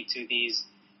took me to these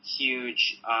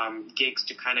huge gigs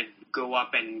to kind of go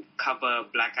up and cover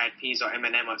Black Eyed Peas or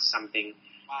Eminem or something.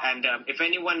 Wow. And if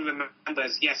anyone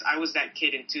remembers, yes, I was that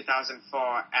kid in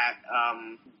 2004 at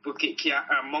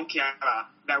Monkiara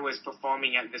that was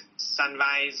performing at the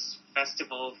Sunrise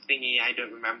Festival thingy. I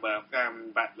don't remember,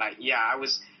 but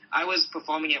I was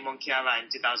performing at Monkiara in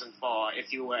 2004.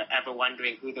 If you were ever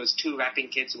wondering who those two rapping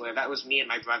kids were, that was me and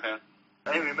my brother.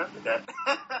 I remember that.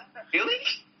 Really?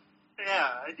 Yeah,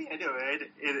 I think I do.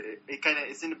 It kind of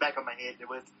it's in the back of my head. There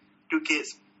was two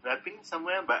kids rapping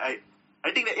somewhere, but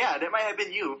I think that might have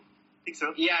been you. I think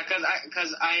so. Yeah,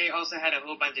 because I also had a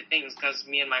whole bunch of things because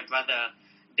me and my brother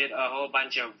did a whole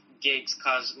bunch of gigs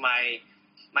because my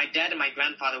dad and my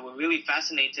grandfather were really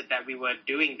fascinated that we were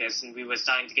doing this and we were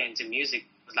starting to get into music.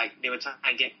 Like they were trying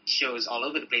to get shows all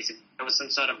over the place. If there was some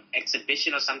sort of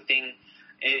exhibition or something,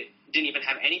 it didn't even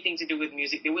have anything to do with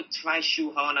music. They would try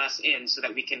shoehorn us in so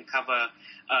that we can cover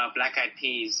Black Eyed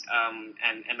Peas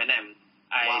and Eminem.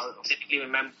 I specifically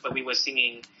remember we were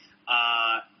singing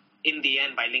In the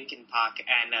End by Linkin Park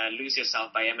and Lose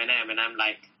Yourself by Eminem, and I'm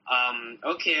like,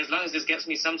 okay, as long as this gets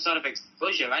me some sort of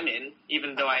exposure, I'm in,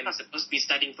 even though I'm supposed to be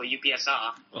studying for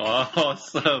UPSR.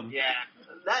 Awesome. Yeah.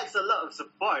 That's a lot of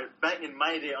support. Back in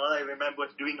my day, all I remember was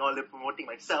doing all the promoting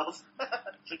myself.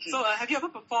 So, have you ever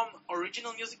performed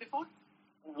original music before?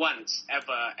 Once,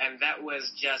 ever, and that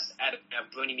was just at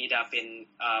a Brony meetup in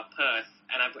Perth,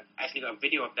 and I've actually got a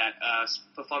video of that,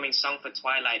 performing Song for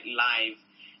Twilight live,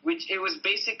 which it was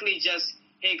basically just,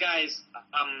 hey guys,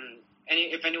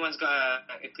 if anyone's got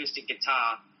an acoustic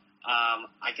guitar,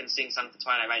 I can sing Song for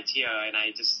Twilight right here, and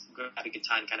I just grab the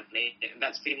guitar and kind of play it, and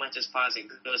that's pretty much as far as it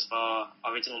goes for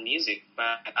original music,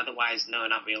 but otherwise, no,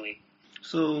 not really.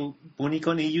 So,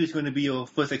 BronyCon AU is going to be your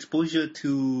first exposure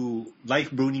to live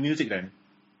Brony music then?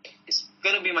 It's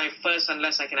going to be my first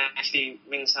unless I can actually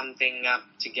bring something up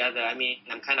together. I mean,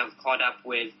 I'm kind of caught up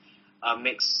with a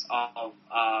mix of,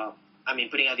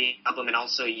 putting out the album and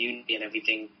also Unity and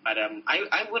everything, but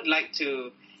I would like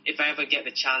to, if I ever get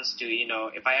the chance to,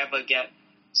 if I ever get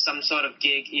some sort of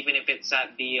gig, even if it's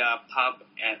at the pub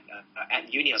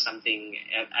at uni or something,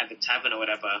 at the tavern or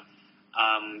whatever,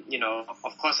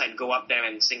 of course I'd go up there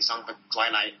and sing Song for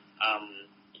Twilight.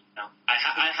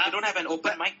 You don't have an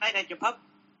open mic night at your pub?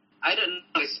 I don't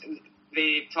know.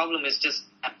 The problem is just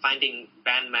finding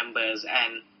band members,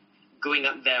 and going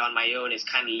up there on my own is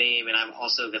kind of lame, and I'm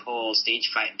also the whole stage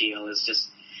fright deal is just...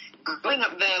 Going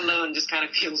up there alone just kind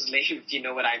of feels lame, if you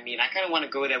know what I mean. I kind of want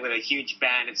to go there with a huge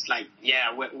band. It's like,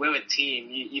 yeah, we're a team.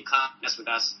 You can't mess with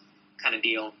us kind of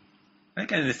deal. I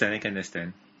can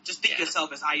understand. Just think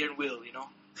yourself as Iron Will, you know.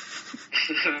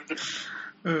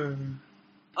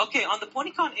 Okay, on the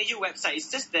PonyCon AU website, it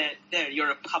says that there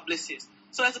you're a publicist.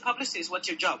 So as a publicist, what's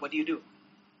your job? What do you do?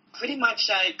 Pretty much,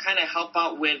 I kind of help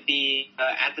out with the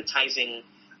advertising,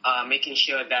 making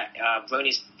sure that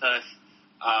Bronies Perth,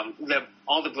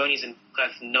 all the Bronies in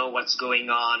Perth know what's going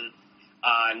on,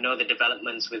 know the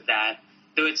developments with that.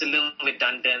 Though it's a little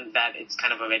redundant that it's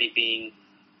kind of already being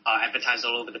advertised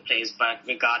all over the place, but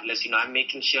regardless, I'm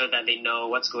making sure that they know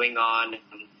what's going on.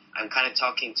 I'm kind of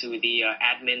talking to the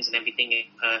admins and everything in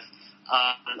Perth.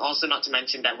 And also, not to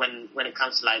mention that when it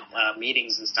comes to like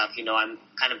meetings and stuff, I'm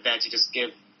kind of there to just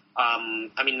give,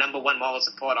 number one, moral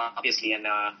support, obviously, and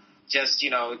just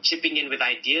chipping in with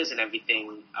ideas and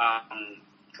everything.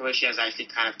 Croatia has actually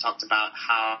kind of talked about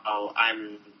how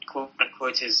I'm quote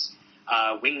unquote his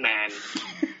wingman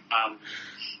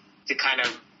to kind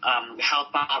of help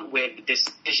out with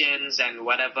decisions and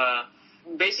whatever.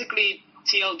 Basically,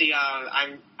 TLDR,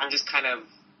 I'm just kind of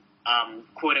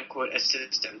quote unquote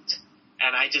assistant,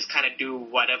 and I just kind of do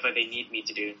whatever they need me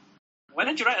to do. Why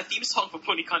don't you write a theme song for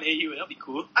PonyCon AU? That'd be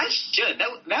cool. I should.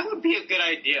 That would be a good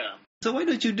idea. So why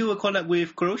don't you do a collab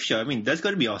with Croatia? I mean, that's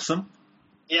going to be awesome.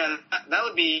 Yeah, that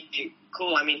would be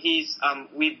cool. I mean,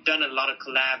 we've done a lot of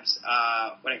collabs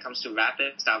when it comes to rap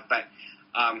and stuff, but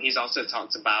he's also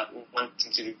talked about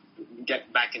wanting to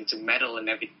get back into metal and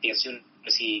everything as soon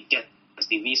as he gets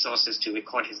the resources to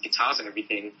record his guitars and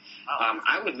everything.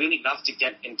 I would really love to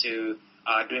get into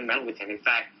doing metal with him. In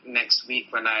fact, next week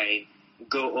when I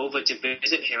go over to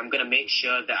visit him, I'm going to make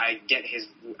sure that I get his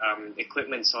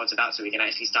equipment sorted out so we can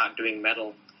actually start doing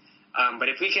metal. But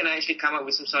if we can actually come up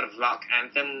with some sort of rock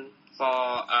anthem for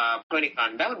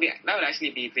PonyCon, that would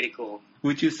actually be pretty cool.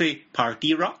 Would you say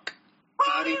party rock?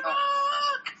 Party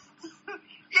rock!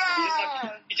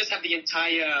 Yeah! You just have the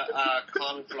entire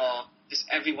con floor, just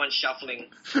everyone shuffling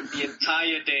the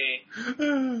entire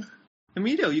day.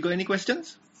 Emilio, you got any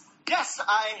questions? Yes,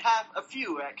 I have a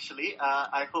few actually.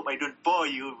 I hope I don't bore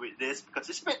you with this because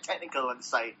it's a bit technical on the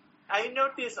site. I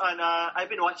noticed I've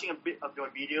been watching a bit of your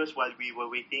videos while we were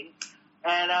waiting,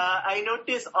 and I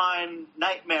noticed on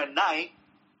Nightmare Night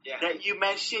that you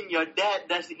mentioned your dad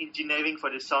does the engineering for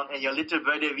the song and your little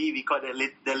brother record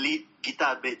the lead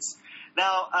guitar bits.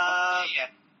 Now,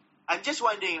 I'm just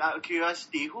wondering, out of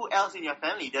curiosity, who else in your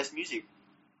family does music?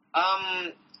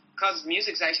 Because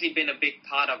music's actually been a big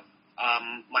part of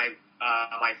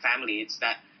my family. It's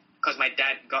that because my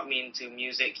dad got me into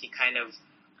music, he kind of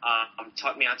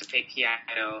taught me how to play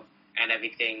piano and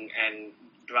everything, and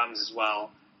drums as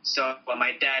well. So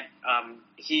my dad,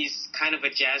 he's kind of a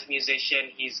jazz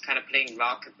musician. He's kind of playing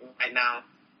rock right now,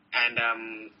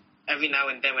 and every now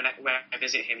and then when I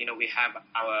visit him, we have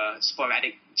our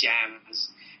sporadic jams.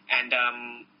 And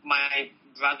my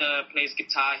brother plays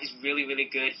guitar. He's really, really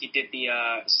good. He did the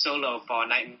solo for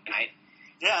Night.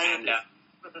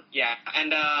 Yeah,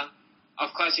 and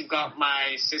of course you've got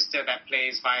my sister that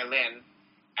plays violin,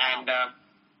 and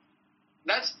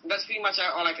that's pretty much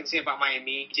all I can say about my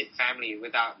immediate family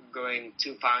without going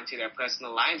too far into their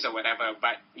personal lives or whatever.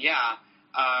 But yeah,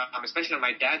 especially on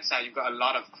my dad's side, you've got a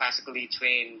lot of classically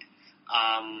trained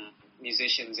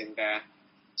musicians in there.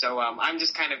 So I'm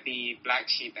just kind of the black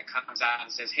sheep that comes out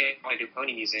and says, "Hey, I want to do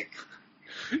pony music."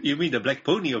 You mean the black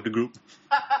pony of the group?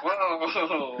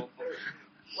 Whoa!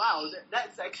 Wow,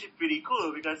 that's actually pretty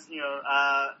cool because,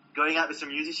 growing up as a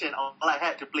musician, all I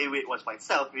had to play with was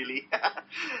myself, really.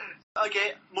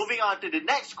 Okay, moving on to the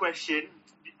next question.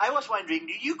 I was wondering,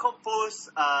 do you compose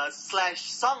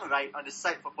 /songwrite on the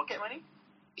site for pocket money?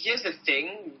 Here's the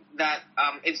thing, that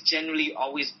it's generally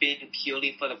always been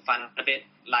purely for the fun of it.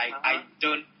 Like, I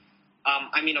don't...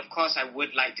 of course, I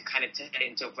would like to kind of turn it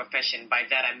into a profession. By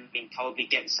that, I mean probably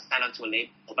get signed onto a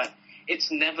label. But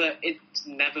it's never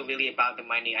really about the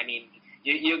money. I mean,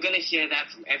 you're going to hear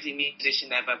that from every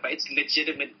musician ever, but it's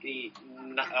legitimately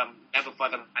never for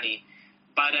the money.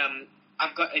 But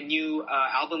I've got a new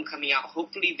album coming out,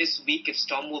 hopefully this week, if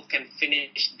Stormwolf can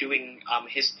finish doing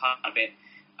his part of it.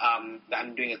 That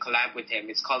I'm doing a collab with him.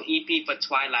 It's called EP for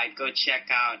Twilight. Go check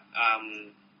out.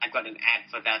 I've got an ad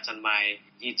for that on my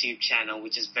YouTube channel,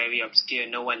 which is very obscure.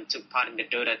 No one took part in the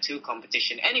Dota 2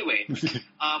 competition. Anyway,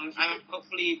 I'm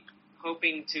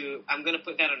hoping to. I'm going to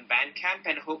put that on Bandcamp,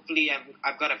 and hopefully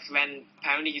I've got a friend.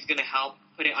 Apparently, he's going to help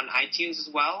put it on iTunes as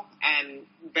well. And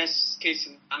best case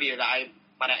scenario that I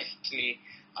might actually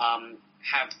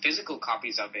have physical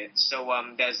copies of it. So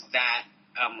there's that.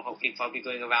 Hopefully probably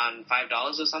going around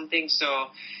 $5 or something. So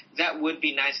that would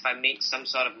be nice if I make some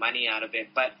sort of money out of it.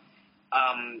 But,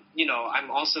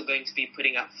 I'm also going to be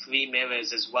putting up free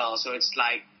mirrors as well. So it's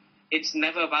like, it's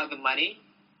never about the money,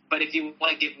 But if you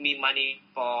want to give me money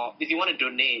if you want to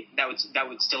donate, that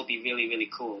would still be really, really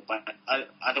cool. But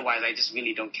otherwise, I just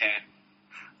really don't care.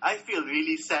 I feel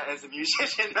really sad as a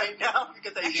musician right now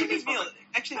because I do this for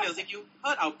Mills, if you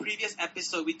heard our previous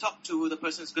episode, we talked to the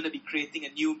person who's going to be creating a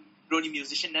new Brony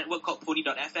musician network called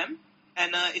Pony.fm.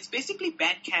 And it's basically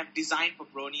Bandcamp designed for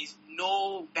bronies,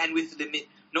 no bandwidth limit,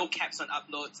 no caps on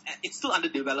uploads. And it's still under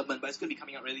development, but it's going to be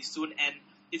coming out really soon. And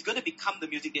it's going to become the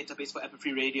music database for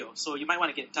Free Radio. So you might want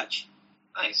to get in touch.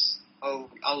 Nice. I'll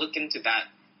look into that.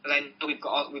 But I know we've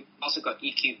also got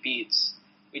EQ Beats,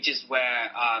 which is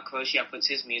where Croatia puts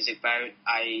his music, but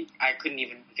I couldn't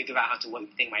even figure out how to work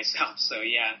the thing myself, so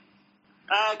yeah.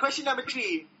 Question number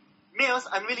 3. Mills,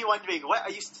 I'm really wondering, what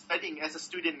are you studying as a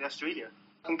student in Australia?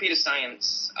 Computer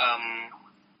science.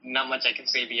 Not much I can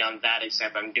say beyond that,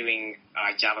 except I'm doing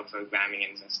Java programming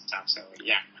and stuff, so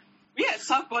yeah. We at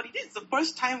South Body, this is the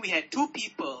first time we had two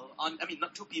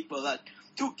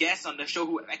guests on the show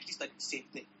who actually studied the same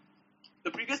thing.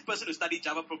 The previous person who studied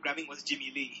Java programming was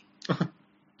Jimmy Lee.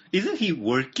 Isn't he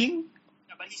working?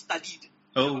 Yeah, but he studied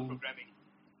Java programming.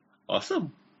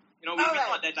 Awesome. We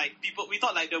thought that we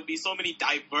thought there would be so many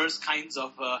diverse kinds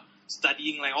of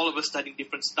studying, like all of us studying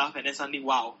different stuff, and then suddenly,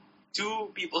 wow,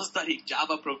 2 people studied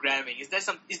Java programming. Is there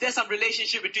some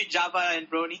relationship between Java and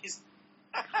bronies?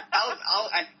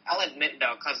 I'll admit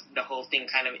though, because the whole thing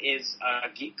kind of is a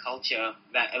geek culture,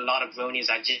 that a lot of bronies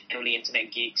are generally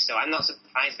internet geeks. So I'm not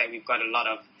surprised that we've got a lot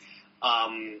of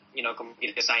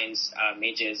computer science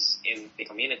majors in the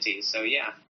community. So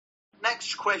yeah.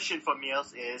 Next question for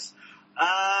Mills is,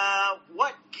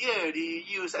 what gear do you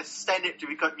use as standard to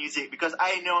record music? Because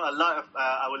I know a lot of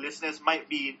our listeners might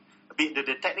be a bit into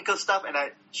the technical stuff, and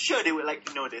I'm sure they would like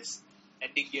to know this.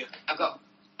 Ending gear. I've got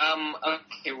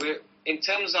in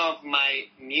terms of my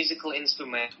musical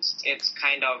instruments, it's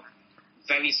kind of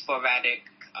very sporadic.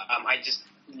 I just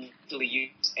literally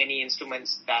use any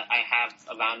instruments that I have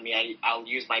around me. I'll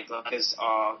use my brother's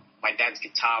or my dad's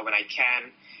guitar when I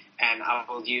can, and I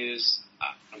will use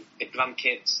the drum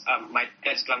kits, my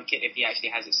dad's drum kit if he actually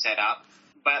has it set up.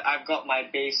 But I've got my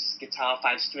bass guitar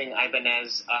 5-string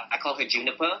Ibanez, I call her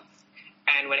Juniper,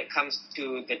 and when it comes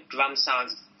to the drum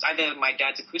sounds, it's either my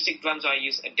dad's acoustic drums or I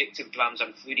use addictive drums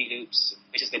on Fruity Loops,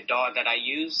 which is the DAW that I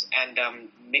use, and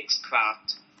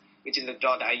Mixcraft, which is the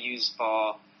DAW that I use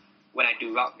for when I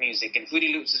do rock music. And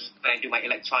Fruity Loops is when I do my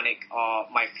electronic or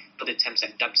my field attempts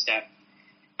at dubstep.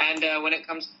 And when it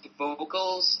comes to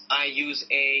vocals, I use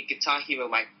a Guitar Hero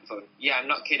microphone. Yeah, I'm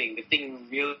not kidding. The thing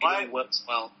really works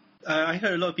well. I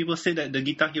heard a lot of people say that the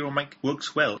Guitar Hero mic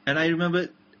works well. And I remember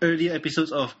earlier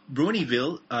episodes of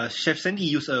Bronyville, Chef Sandy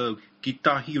used a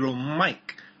Guitar Hero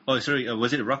mic. Oh, sorry,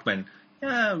 was it a Rock Band?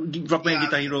 Yeah, Rock Band,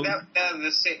 Guitar Hero. They're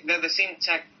the same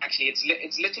tech, actually. It's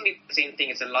literally the same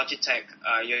thing. It's a Logitech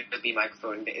USB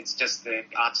microphone. It's just the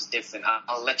art is different.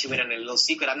 I'll let you in on a little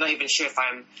secret. I'm not even sure if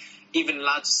I'm even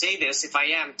allowed to say this. If I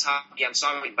am, Tabi, I'm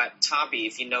sorry, but Tabi,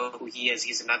 if you know who he is,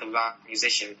 he's another rock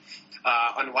musician.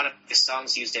 On one of his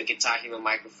songs, used a Guitar Hero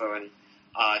microphone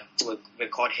to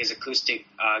record his acoustic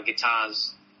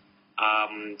guitars.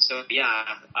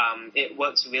 It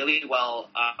works really well.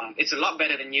 It's a lot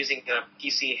better than using a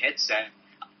PC headset.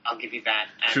 I'll give you that.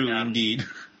 And, True, indeed.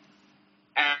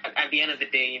 At the end of the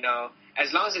day,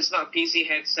 as long as it's not a PC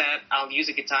headset, I'll use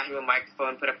a Guitar Hero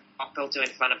microphone, put a pop filter in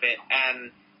front of it,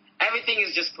 and everything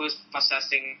is just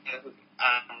post-processing.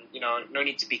 No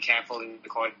need to be careful in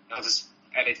recording. I'll just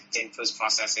edit in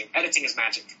post-processing. Editing is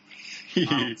magic.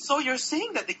 So you're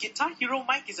saying that the Guitar Hero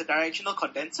mic is a directional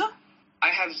condenser? I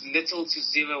have little to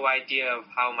zero idea of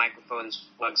how microphones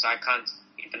work, so I can't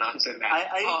even answer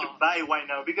that. I need to buy one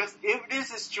now, because if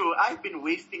this is true, I've been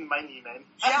wasting money, man.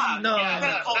 We're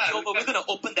going to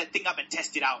open that thing up and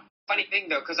test it out. Funny thing,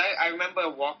 though, because I remember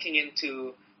walking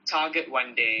into Target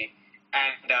one day,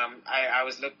 and I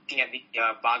was looking at the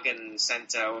bargain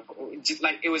center.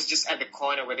 It was just at the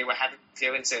corner where they were having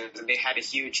clearances, and they had a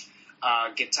huge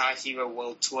Guitar Hero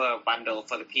World Tour bundle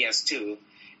for the PS2.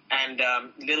 And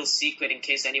little secret, in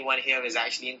case anyone here is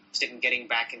actually interested in getting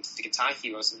back into the Guitar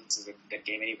Hero, since this is a good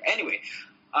game anyway.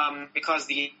 Because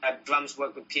the drums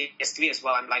work with PS3 as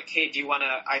well, I'm like, hey,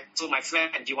 I told my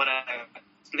friend, do you want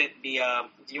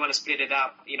to split it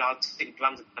up? I'll take the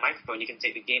drums and the microphone, you can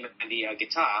take the game and the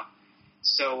guitar.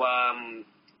 So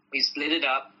we split it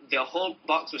up. The whole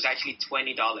box was actually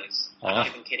 $20. I'm not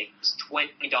even kidding. It was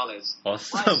 $20.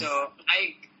 Awesome. So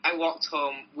I walked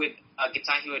home with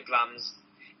Guitar Hero drums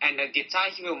and a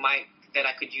Guitar Hero mic that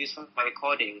I could use for my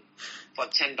recording for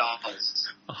 $10.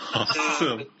 Awesome.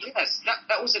 So, yes,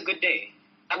 that was a good day.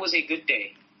 That was a good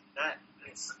day.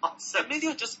 It's awesome.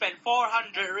 Emilio just spent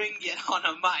 400 ringgit on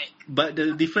a mic. But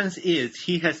the difference is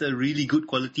he has a really good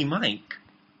quality mic.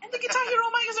 And the Guitar Hero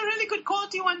mic is a really good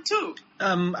quality one too.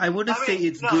 I wouldn't say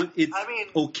it's good. It's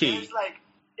okay. It's like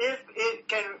if it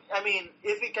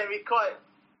can record.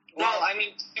 Well, I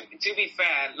mean, to be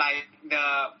fair, like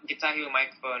the Guitar Hero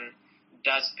microphone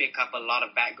does pick up a lot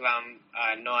of background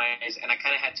noise, and I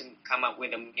kind of had to come up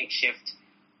with a makeshift.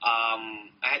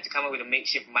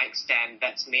 Mic stand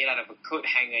that's made out of a coat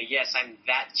hanger. Yes, I'm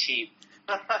that cheap.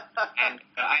 And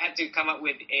I had to come up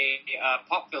with a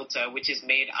pop filter, which is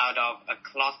made out of a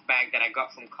cloth bag that I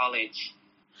got from college.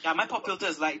 Yeah, my pop filter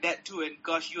is like that too, and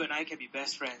gosh, you and I can be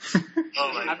best friends.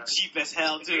 Oh my I'm God. cheap as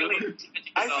hell too. Really?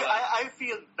 I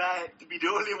feel bad to be the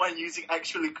only one using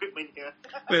actual equipment here.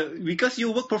 Well, because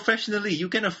you work professionally, you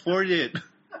can afford it.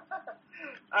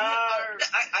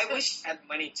 I wish I had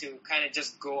money to kind of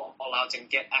just go all out and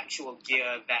get actual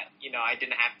gear that, I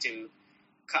didn't have to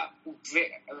cut.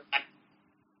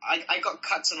 I got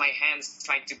cuts on my hands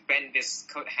trying to bend this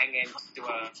coat hanger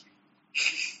into a...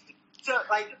 So,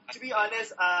 to be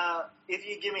honest, if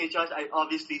you give me a choice, I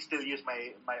obviously still use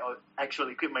my actual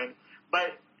equipment.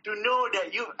 But to know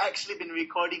that you've actually been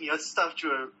recording your stuff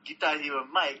through a Guitar Hero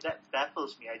mic, that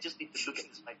baffles me. I just need to look at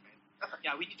this mic, man.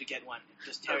 Yeah, we need to get one.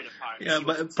 Just tear it apart. Yeah,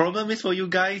 but the problem is for you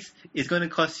guys, it's going to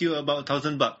cost you about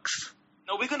 $1,000.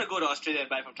 No, we're gonna go to Australia and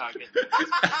buy from Target.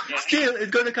 Still,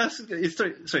 it's going to cost.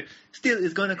 Still,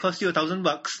 it's going to cost you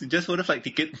 $1,000 just for the flight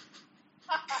ticket.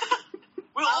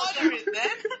 We'll order it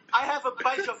then. I have a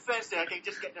bunch of friends there. I can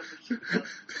just get them to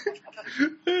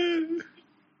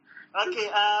Okay,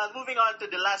 moving on to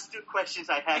the last two questions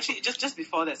I have. Actually, just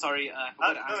before that, sorry, I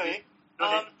forgot to ask you. Go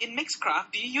ahead. In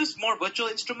Mixcraft, do you use more virtual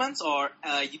instruments or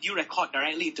do you record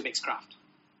directly into Mixcraft?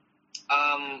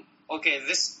 Okay,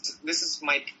 this is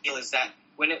my deal is that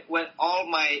when all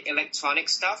my electronic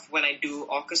stuff, when I do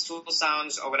orchestral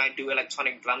sounds or when I do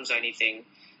electronic drums or anything,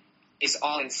 is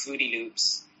all in Fruity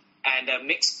Loops. And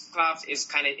Mixcraft is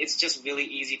it's just really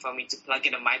easy for me to plug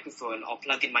in a microphone or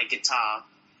plug in my guitar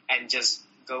and just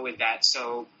go with that.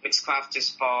 So Mixcraft is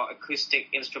for acoustic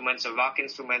instruments or rock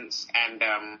instruments, and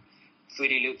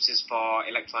Fruity Loops is for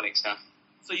electronic stuff.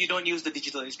 So you don't use the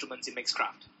digital instruments in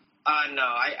Mixcraft? No,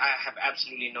 I have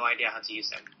absolutely no idea how to use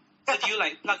them. So do you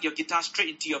plug your guitar straight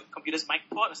into your computer's mic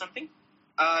port or something?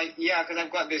 Yeah, because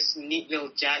I've got this neat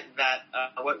little jack that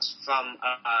works from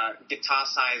a guitar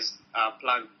size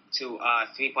plug to a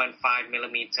 3.5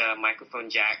 millimeter microphone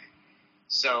jack.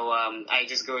 So I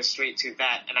just go straight to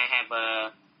that, and I have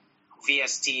a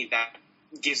VST that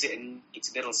gives it a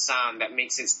neat little sound that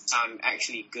makes it sound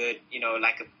actually good,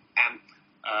 like a amp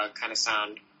kind of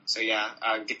sound. So yeah,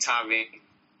 guitar rig.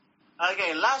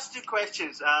 Okay, last two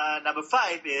questions. Number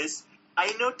 5 is,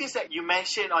 I noticed that you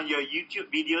mentioned on your YouTube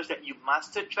videos that you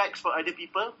master tracks for other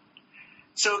people.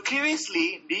 So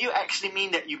curiously, do you actually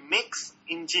mean that you mix,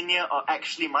 engineer, or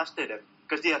actually master them?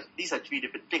 Because these are 3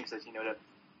 different things, as you know that.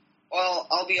 Well,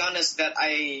 I'll be honest that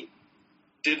I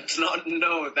did not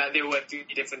know that there were 3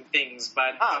 different things,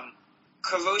 but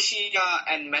Karoshia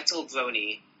and Metal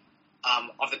Brony,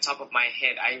 off the top of my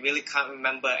head, I really can't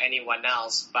remember anyone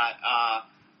else, but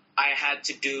I had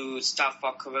to do stuff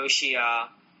for Karoshia,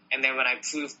 and then when I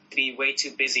proved to be way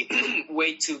too busy,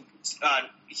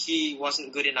 he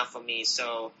wasn't good enough for me,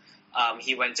 so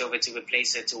he went over to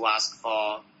Replacer to ask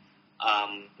for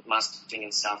mastering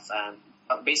and stuff.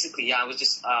 But basically, yeah, I was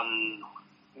just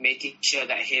making sure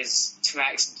that his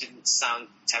tracks didn't sound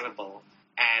terrible,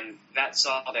 and that's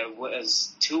all there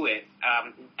was to it.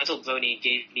 Metal Brony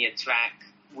gave me a track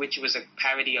which was a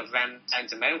parody of Ramstein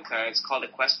America. It's called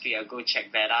Equestria. Go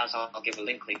check that out. I'll give a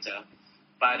link later.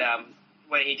 But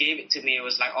when he gave it to me, it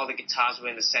was like all the guitars were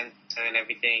in the center and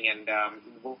everything, and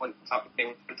they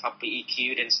weren't properly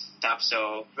EQ'd and stuff.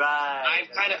 So Right.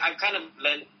 I've kind of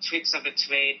learned tricks of the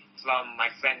trade from my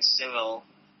friend Cyril,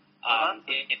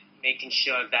 in making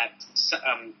sure that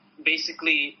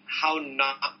basically how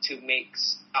not to make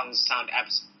songs sound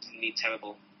absolutely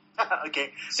terrible.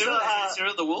 Okay. Cyril, So,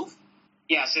 Cyril the Wolf?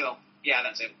 Yeah, Cyril. Yeah,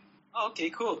 that's it. Oh, okay,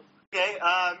 cool. okay,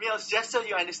 Mills, just so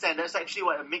you understand, that's actually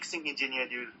what a mixing engineer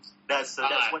does. So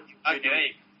that's what you do.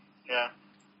 Okay. Yeah.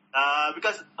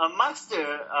 Because a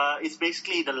master is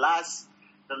basically the last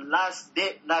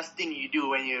thing you do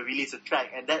when you release a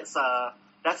track, and that's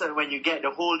when you get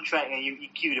the whole track and you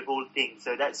EQ the whole thing.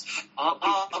 So that's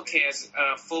Okay. It's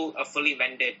a fully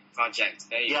rendered project.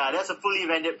 There you yeah, that's a fully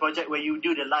rendered project where you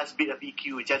do the last bit of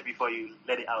EQ just before you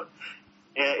let it out.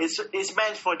 It's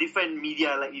meant for different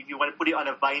media. Like if you want to put it on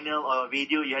a vinyl or a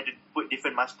radio, you have to put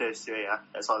different masters. So yeah,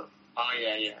 that's all. Oh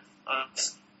yeah.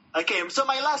 Okay, so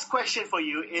my last question for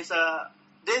you is,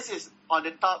 this is on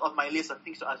the top of my list of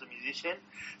things to ask a musician.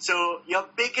 So, your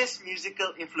biggest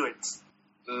musical influence?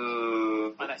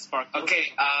 Ooh. Oh, that's sparkle.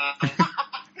 Okay.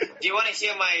 Do you want to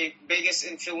hear my biggest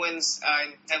influence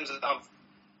in terms of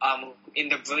in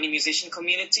the Brony musician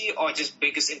community, or just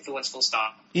biggest influence full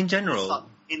stop? In Full general. stop.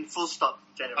 In full stop,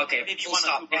 general. Okay, Maybe full one or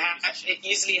stop. two Brony musicians. It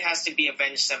easily has to be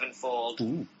Avenged Sevenfold.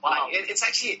 Ooh. Wow. Like, it's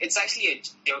actually a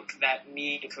joke that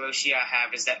me and Kuroshia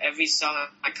have, is that every song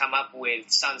I come up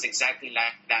with sounds exactly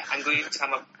like that. I'm going to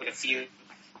come up with a few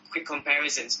quick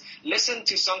comparisons. Listen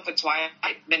to Song for Twilight,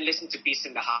 then listen to Beast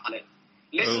in the Harlot.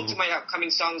 Listen to my upcoming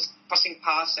songs, Crossing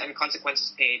Paths and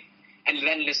Consequences Paid, and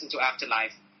then listen to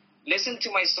Afterlife. Listen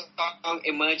to my song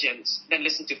Emergence, then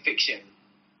listen to Fiction.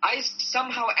 I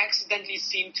somehow accidentally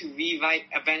seem to rewrite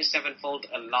Avenged Sevenfold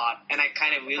a lot, and I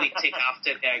kind of really take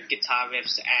after their guitar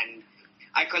riffs, and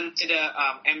I consider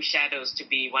M. Shadows to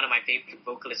be one of my favorite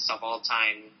vocalists of all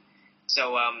time.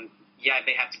 So, yeah,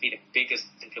 they have to be the biggest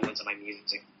influence on my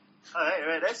music.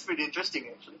 Alright, that's pretty interesting,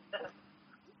 actually.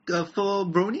 For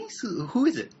Bronies, who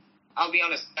is it? I'll be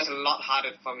honest, that's a lot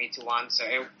harder for me to answer.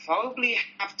 It would probably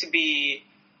have to be...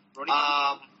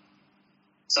 Brony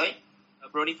sorry?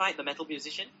 Brony Fight, the metal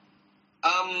musician?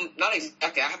 Not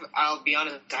exactly. I'll be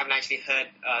honest, I haven't actually heard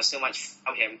so much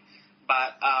from him.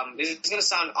 But this is going to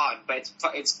sound odd, but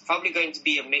it's probably going to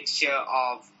be a mixture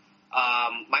of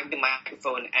Mike the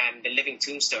Microphone and the Living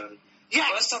Tombstone. Yes!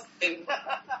 First off, the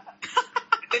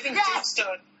Living Yes!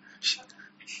 Tombstone...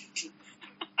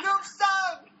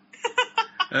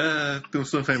 Tombstone!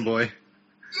 Tombstone fanboy.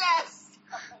 Yes!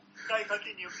 Sorry,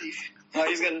 continue, please. Oh,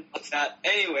 he's gonna watch that.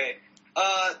 Anyway,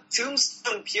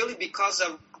 Tombstone, purely because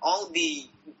of all the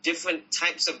different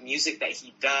types of music that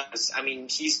he does. I mean,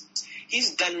 he's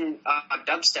done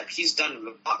dubstep, he's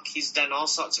done rock, he's done all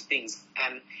sorts of things.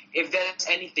 And if there's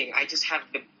anything, I just have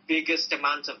the biggest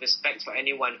amount of respect for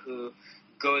anyone who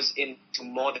goes into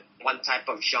more than one type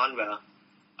of genre.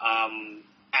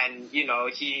 And, you know,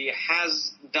 he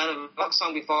has done a rock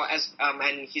song before,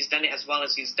 and he's done it as well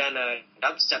as he's done a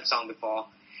dubstep song before.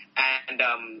 And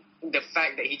the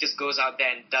fact that he just goes out there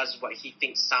and does what he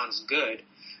thinks sounds good.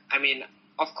 I mean,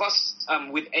 of course,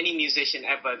 with any musician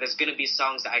ever, there's going to be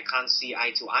songs that I can't see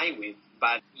eye to eye with.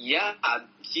 But yeah,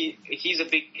 he's a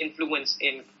big influence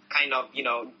in kind of, you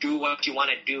know, do what you want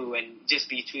to do and just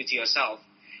be true to yourself.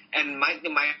 And Mike the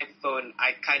Microphone,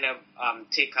 I kind of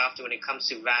take after when it comes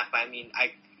to rap. I mean,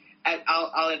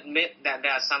 I'll admit that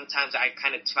there are some times I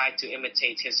kind of try to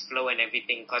imitate his flow and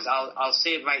everything, because I'll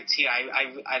say it right here,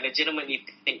 I legitimately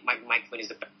think Mike the Microphone is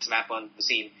the best rapper on the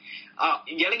scene.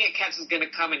 Yelling at Cats is going to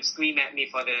come and scream at me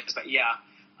for this, but yeah,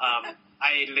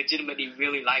 I legitimately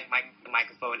really like Mike the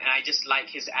Microphone, and I just like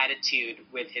his attitude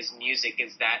with his music,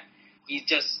 is that he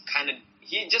just kind of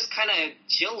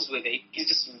chills with it. He's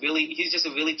just a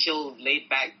really chill, laid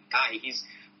back guy. He's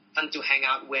fun to hang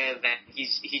out with, and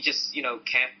he just, you know,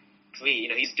 carefree. You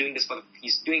know, he's doing this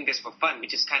for fun,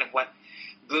 which is kind of what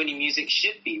Brony music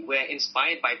should be. We're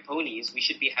inspired by ponies. We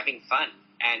should be having fun,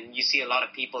 and you see a lot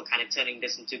of people kind of turning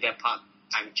this into their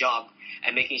part-time job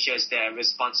and making sure it's their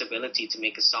responsibility to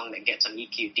make a song that gets on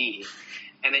EQD.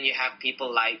 And then you have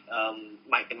people like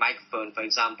Mike the Microphone, for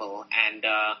example, and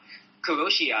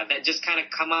Kuroshia, that just kind of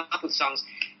come up with songs.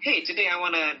 Hey, today I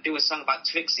want to do a song about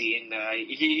Trixie, and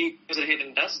he goes ahead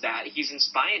and does that. He's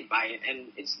inspired by it,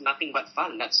 and it's nothing but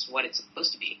fun. That's what it's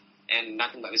supposed to be, and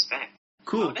nothing but respect.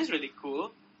 Cool. Oh, that's really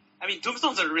cool. I mean,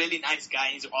 Tombstone's a really nice guy.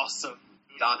 He's awesome.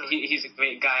 He's a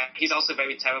great guy. He's also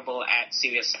very terrible at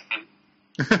Serious Sam.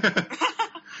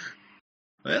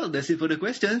 Well, that's it for the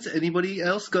questions. Anybody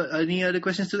else got any other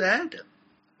questions to add?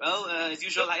 Well, as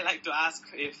usual, I like to ask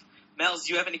if Mels,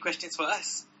 do you have any questions for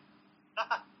us?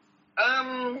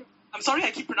 I'm sorry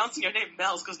I keep pronouncing your name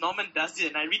Mels, because Norman does it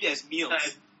and I read it as Meals.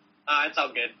 It's all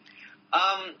good.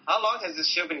 How long has this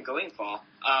show been going for?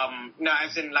 No,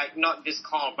 as in, like, not this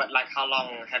call, but like how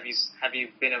long have you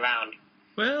been around?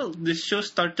 Well, this show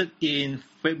started in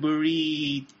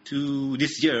February to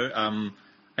this year.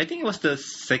 I think it was the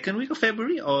second week of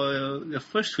February or the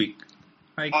first week.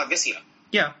 This year?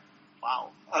 Yeah.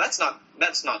 Wow. Oh, that's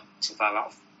not too far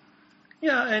off.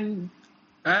 Yeah, and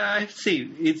I have to say,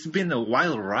 it's been a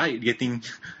wild ride getting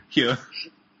here.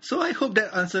 So I hope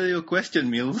that answered your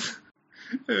question, Mills.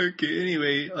 Okay,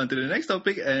 anyway, on to the next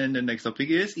topic, and the next topic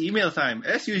is email time.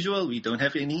 As usual, we don't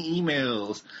have any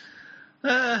emails.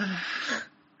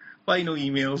 Why no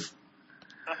emails?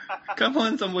 Come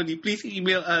on, somebody, please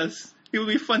email us. It will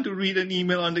be fun to read an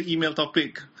email on the email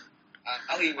topic.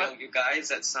 I'll email you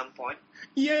guys at some point.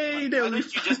 Yay, that Why will be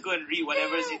don't you just go and read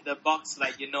whatever's in the box,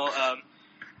 like,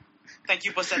 thank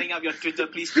you for setting up your Twitter.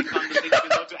 Please click on the link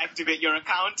below to activate your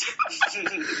account.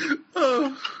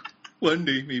 Oh, One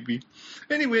day, maybe.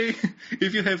 Anyway,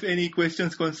 if you have any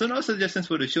questions, concerns, or suggestions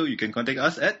for the show, you can contact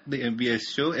us at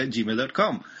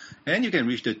thembsshow@gmail.com. And you can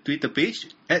reach the Twitter page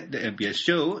at the MBS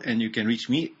Show, and you can reach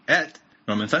me at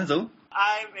Norman Sanzo.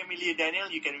 I'm Emilia Daniel.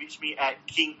 You can reach me at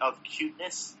King of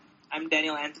Cuteness. I'm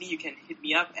Daniel Anthony. You can hit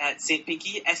me up at Saint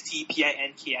Pinky,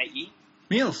 STPINKIE.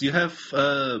 Niels, you have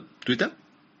Twitter?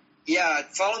 Yeah,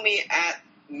 follow me at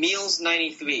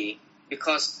Meals93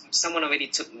 because someone already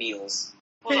took Meals.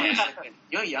 Hold on a second.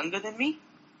 You're younger than me?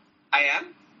 I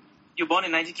am? You're born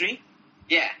in 93?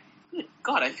 Yeah. Good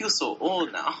God, I feel so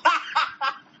old now.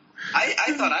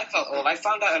 I thought I felt old. I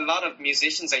found out a lot of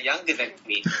musicians are younger than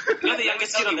me. You're the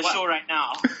youngest kid on the show right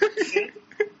now.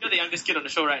 You're the youngest kid on the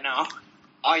show right now.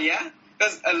 Oh, yeah?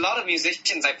 Because a lot of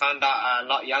musicians I found out are a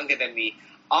lot younger than me.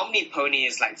 Omnipony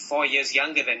is like 4 years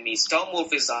younger than me.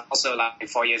 Stormwolf is also like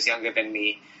 4 years younger than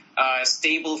me.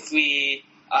 Stable Free,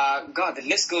 God, the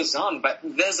list goes on. But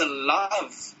there's a lot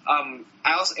of...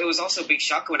 it was also a big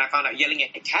shock when I found out Yelling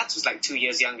at the Cats was like 2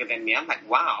 years younger than me. I'm like,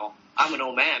 wow, I'm an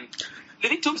old man.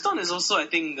 Living Tombstone is also, I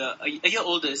think, a year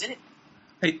older, isn't it?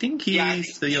 I think he's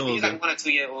a year older. He's like 1 or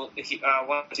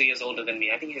 2 years older than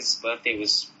me. I think his birthday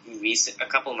was recent, a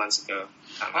couple months ago.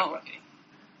 Oh, okay.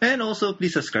 And also,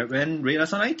 please subscribe and rate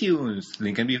us on iTunes.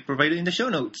 Link can be provided in the show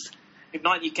notes. If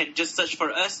not, you can just search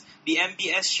for us, the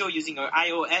MBS Show, using your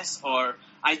iOS or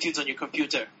iTunes on your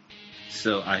computer.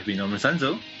 So, I've been Norman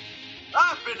Sanzo.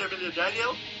 I've been Emilia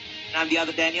Daniel. And I'm the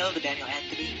other Daniel, the Daniel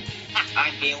Anthony.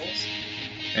 I'm Meals.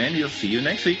 And we'll see you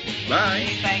next week. Bye.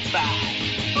 Okay, thanks, bye.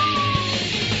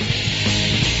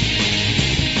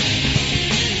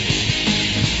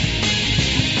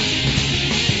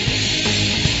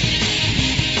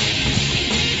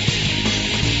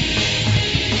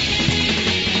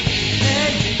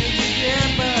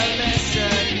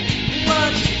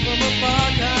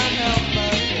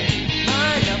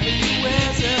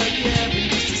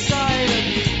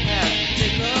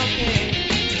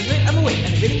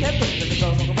 Really can't put the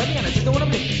girls on the body, and I just don't want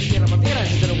to make it. I'm a man, I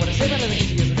just don't want to say that. I think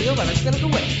she's a deal, but I'm just gonna go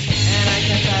away. And I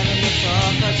can't fathom the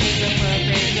thought, but she's a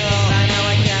perfect girl. I know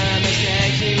I can't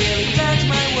understand, she really touched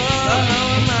my world. But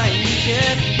how am I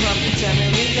different from the 10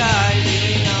 million guys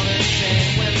doing all the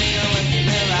same when they go into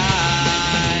their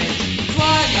eyes?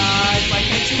 Twilight, why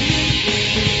can't you meet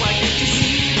me? Why can't you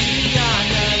see me on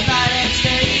the light and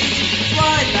stage?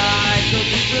 Twilight,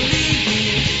 don't you believe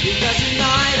me? Because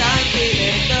tonight I'm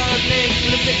feeling lonely.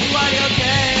 Look at you, are you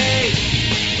okay?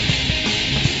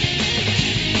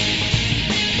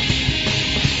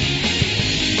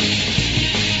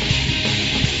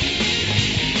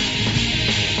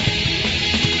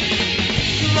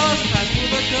 Lost path to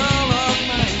the goal of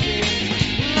my dreams.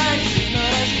 Life is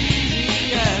not as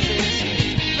easy as it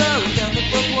seems. Very down the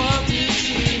book, what you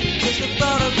see. Just the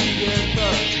thought of you, your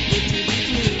thoughts, good to be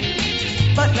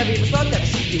true. But never even thought that I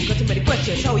see you. Got too many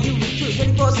questions. How are you?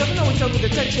 24/7, always show with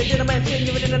attention. Did I mention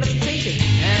you in another sensation?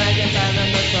 And I can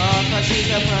fathom the thought, cause she's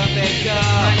a perfect girl.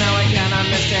 And now I can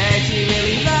understand, she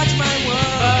really rocks my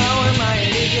world. But how am I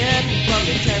an idiot from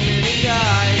the 10 million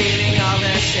guys feeling all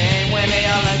the same when they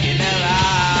all look in their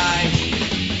eyes?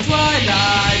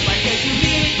 Twilight, why can't you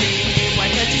meet me? Why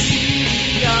can't you see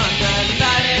me on the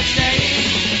light and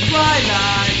stage?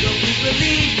 Twilight, don't you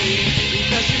believe me?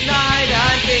 Because tonight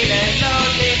I'm feeling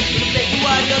lonely. Look at you,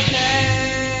 are you okay?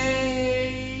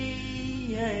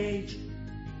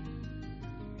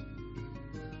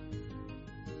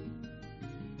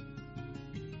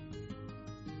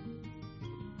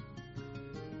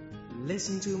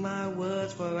 Listen to my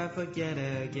words for I forget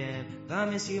again.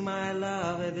 Promise you my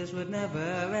love that this would never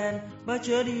end. But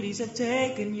your duties have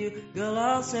taken you. Girl,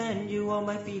 I'll send you all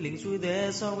my feelings through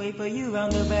this. I'll wait for you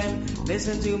round the bend.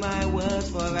 Listen to my words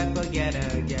for I forget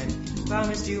again.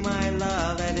 Promised you my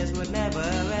love that this would never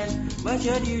end. But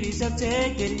your duties have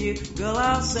taken you. Girl,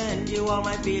 I'll send you all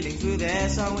my feelings through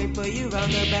this. I'll wait for you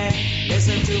round the bend.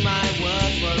 Listen to my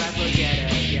words for I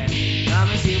forget again.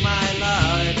 Promise you my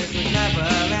love that this would never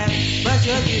end. But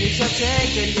your duties have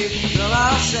taken you. Girl,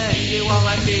 I'll send you all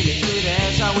my feelings through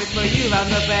this. I'll wait for you round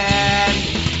the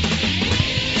bend.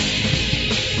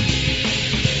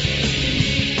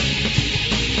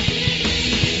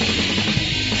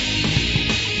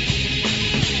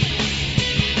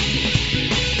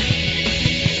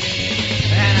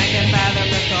 Fathom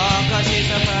the thought, cause she's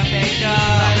a perfect girl.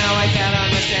 I know I can't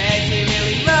understand, she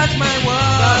really rocks my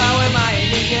world. But how am I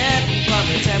to get from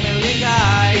the 10 million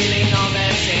guys feeling all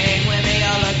the same when they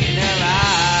all look in their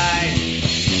eyes?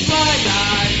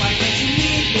 Twilight, why can't you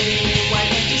meet me? Why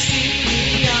can't you see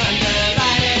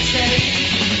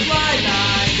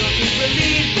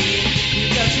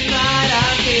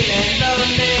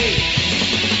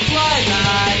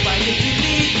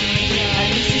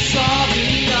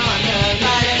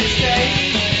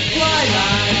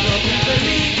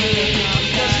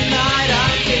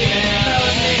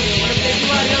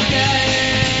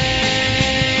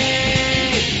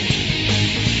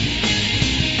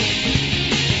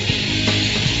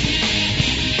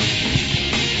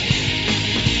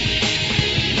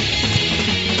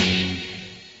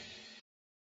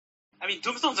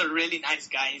Tombstone's a really nice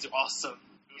guy. He's awesome.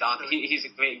 He's a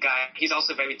great guy. He's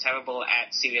also very terrible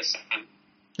at Serious Sam.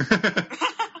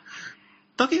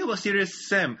 Talking about Serious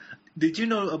Sam, did you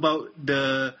know about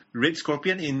the Red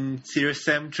Scorpion in Serious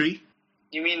Sam 3?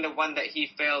 You mean the one that he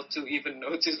failed to even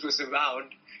notice was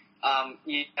around?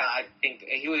 Yeah, I think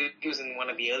he was in one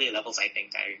of the earlier levels. I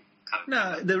think I can't.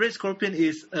 No, the Red Scorpion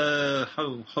is how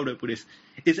do I put this?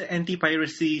 It's an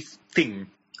anti-piracy thing.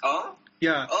 Oh.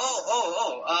 Yeah.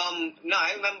 No,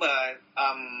 I remember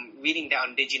reading that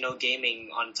on Did You Know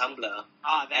Gaming on Tumblr.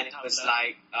 And it was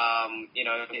like,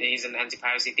 he's an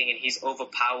anti-piracy thing and he's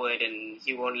overpowered and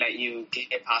he won't let you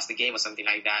get past the game or something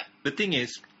like that. The thing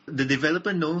is, the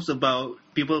developer knows about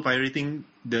people pirating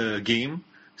the game,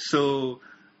 so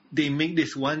they make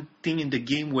this one thing in the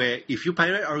game where if you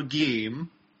pirate our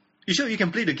game, you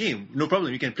can play the game. No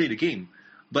problem, you can play the game.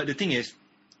 But the thing is,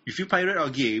 if you pirate our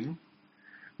game,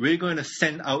 we're going to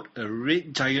send out a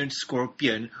red giant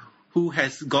scorpion who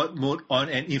has God mode on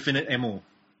and infinite ammo,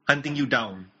 hunting you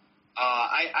down.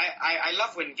 I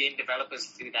love when game developers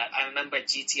do that. I remember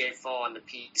GTA 4 on the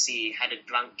PC had a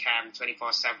drunk cam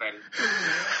 24/7.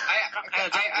 I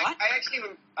actually,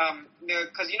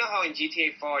 because you know how in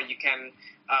GTA 4 you can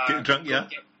get drunk, yeah.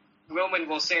 Roman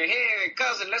will say, "Hey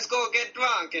cousin, let's go get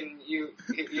drunk," and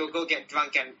you'll go get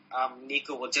drunk, and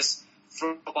Nico will just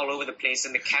throw up all over the place,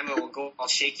 and the camera will go all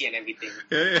shaky and everything.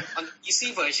 Yeah. On the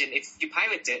PC version, if you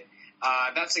pirate it,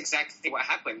 that's exactly what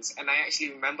happens. And I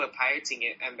actually remember pirating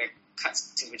it, and the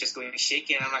cutscenes were just going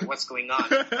shaky, and I'm like, "What's going on?"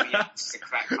 Oh, yeah, it's just a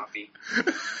crack copy.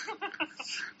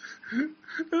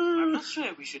 I'm not sure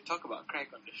if we should talk about crack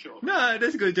on the show. No,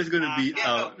 that's just going to be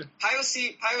out. No,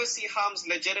 piracy harms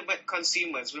legitimate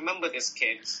consumers. Remember this,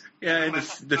 kids. Yeah, and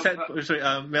the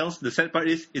sad part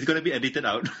is it's going to be edited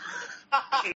out.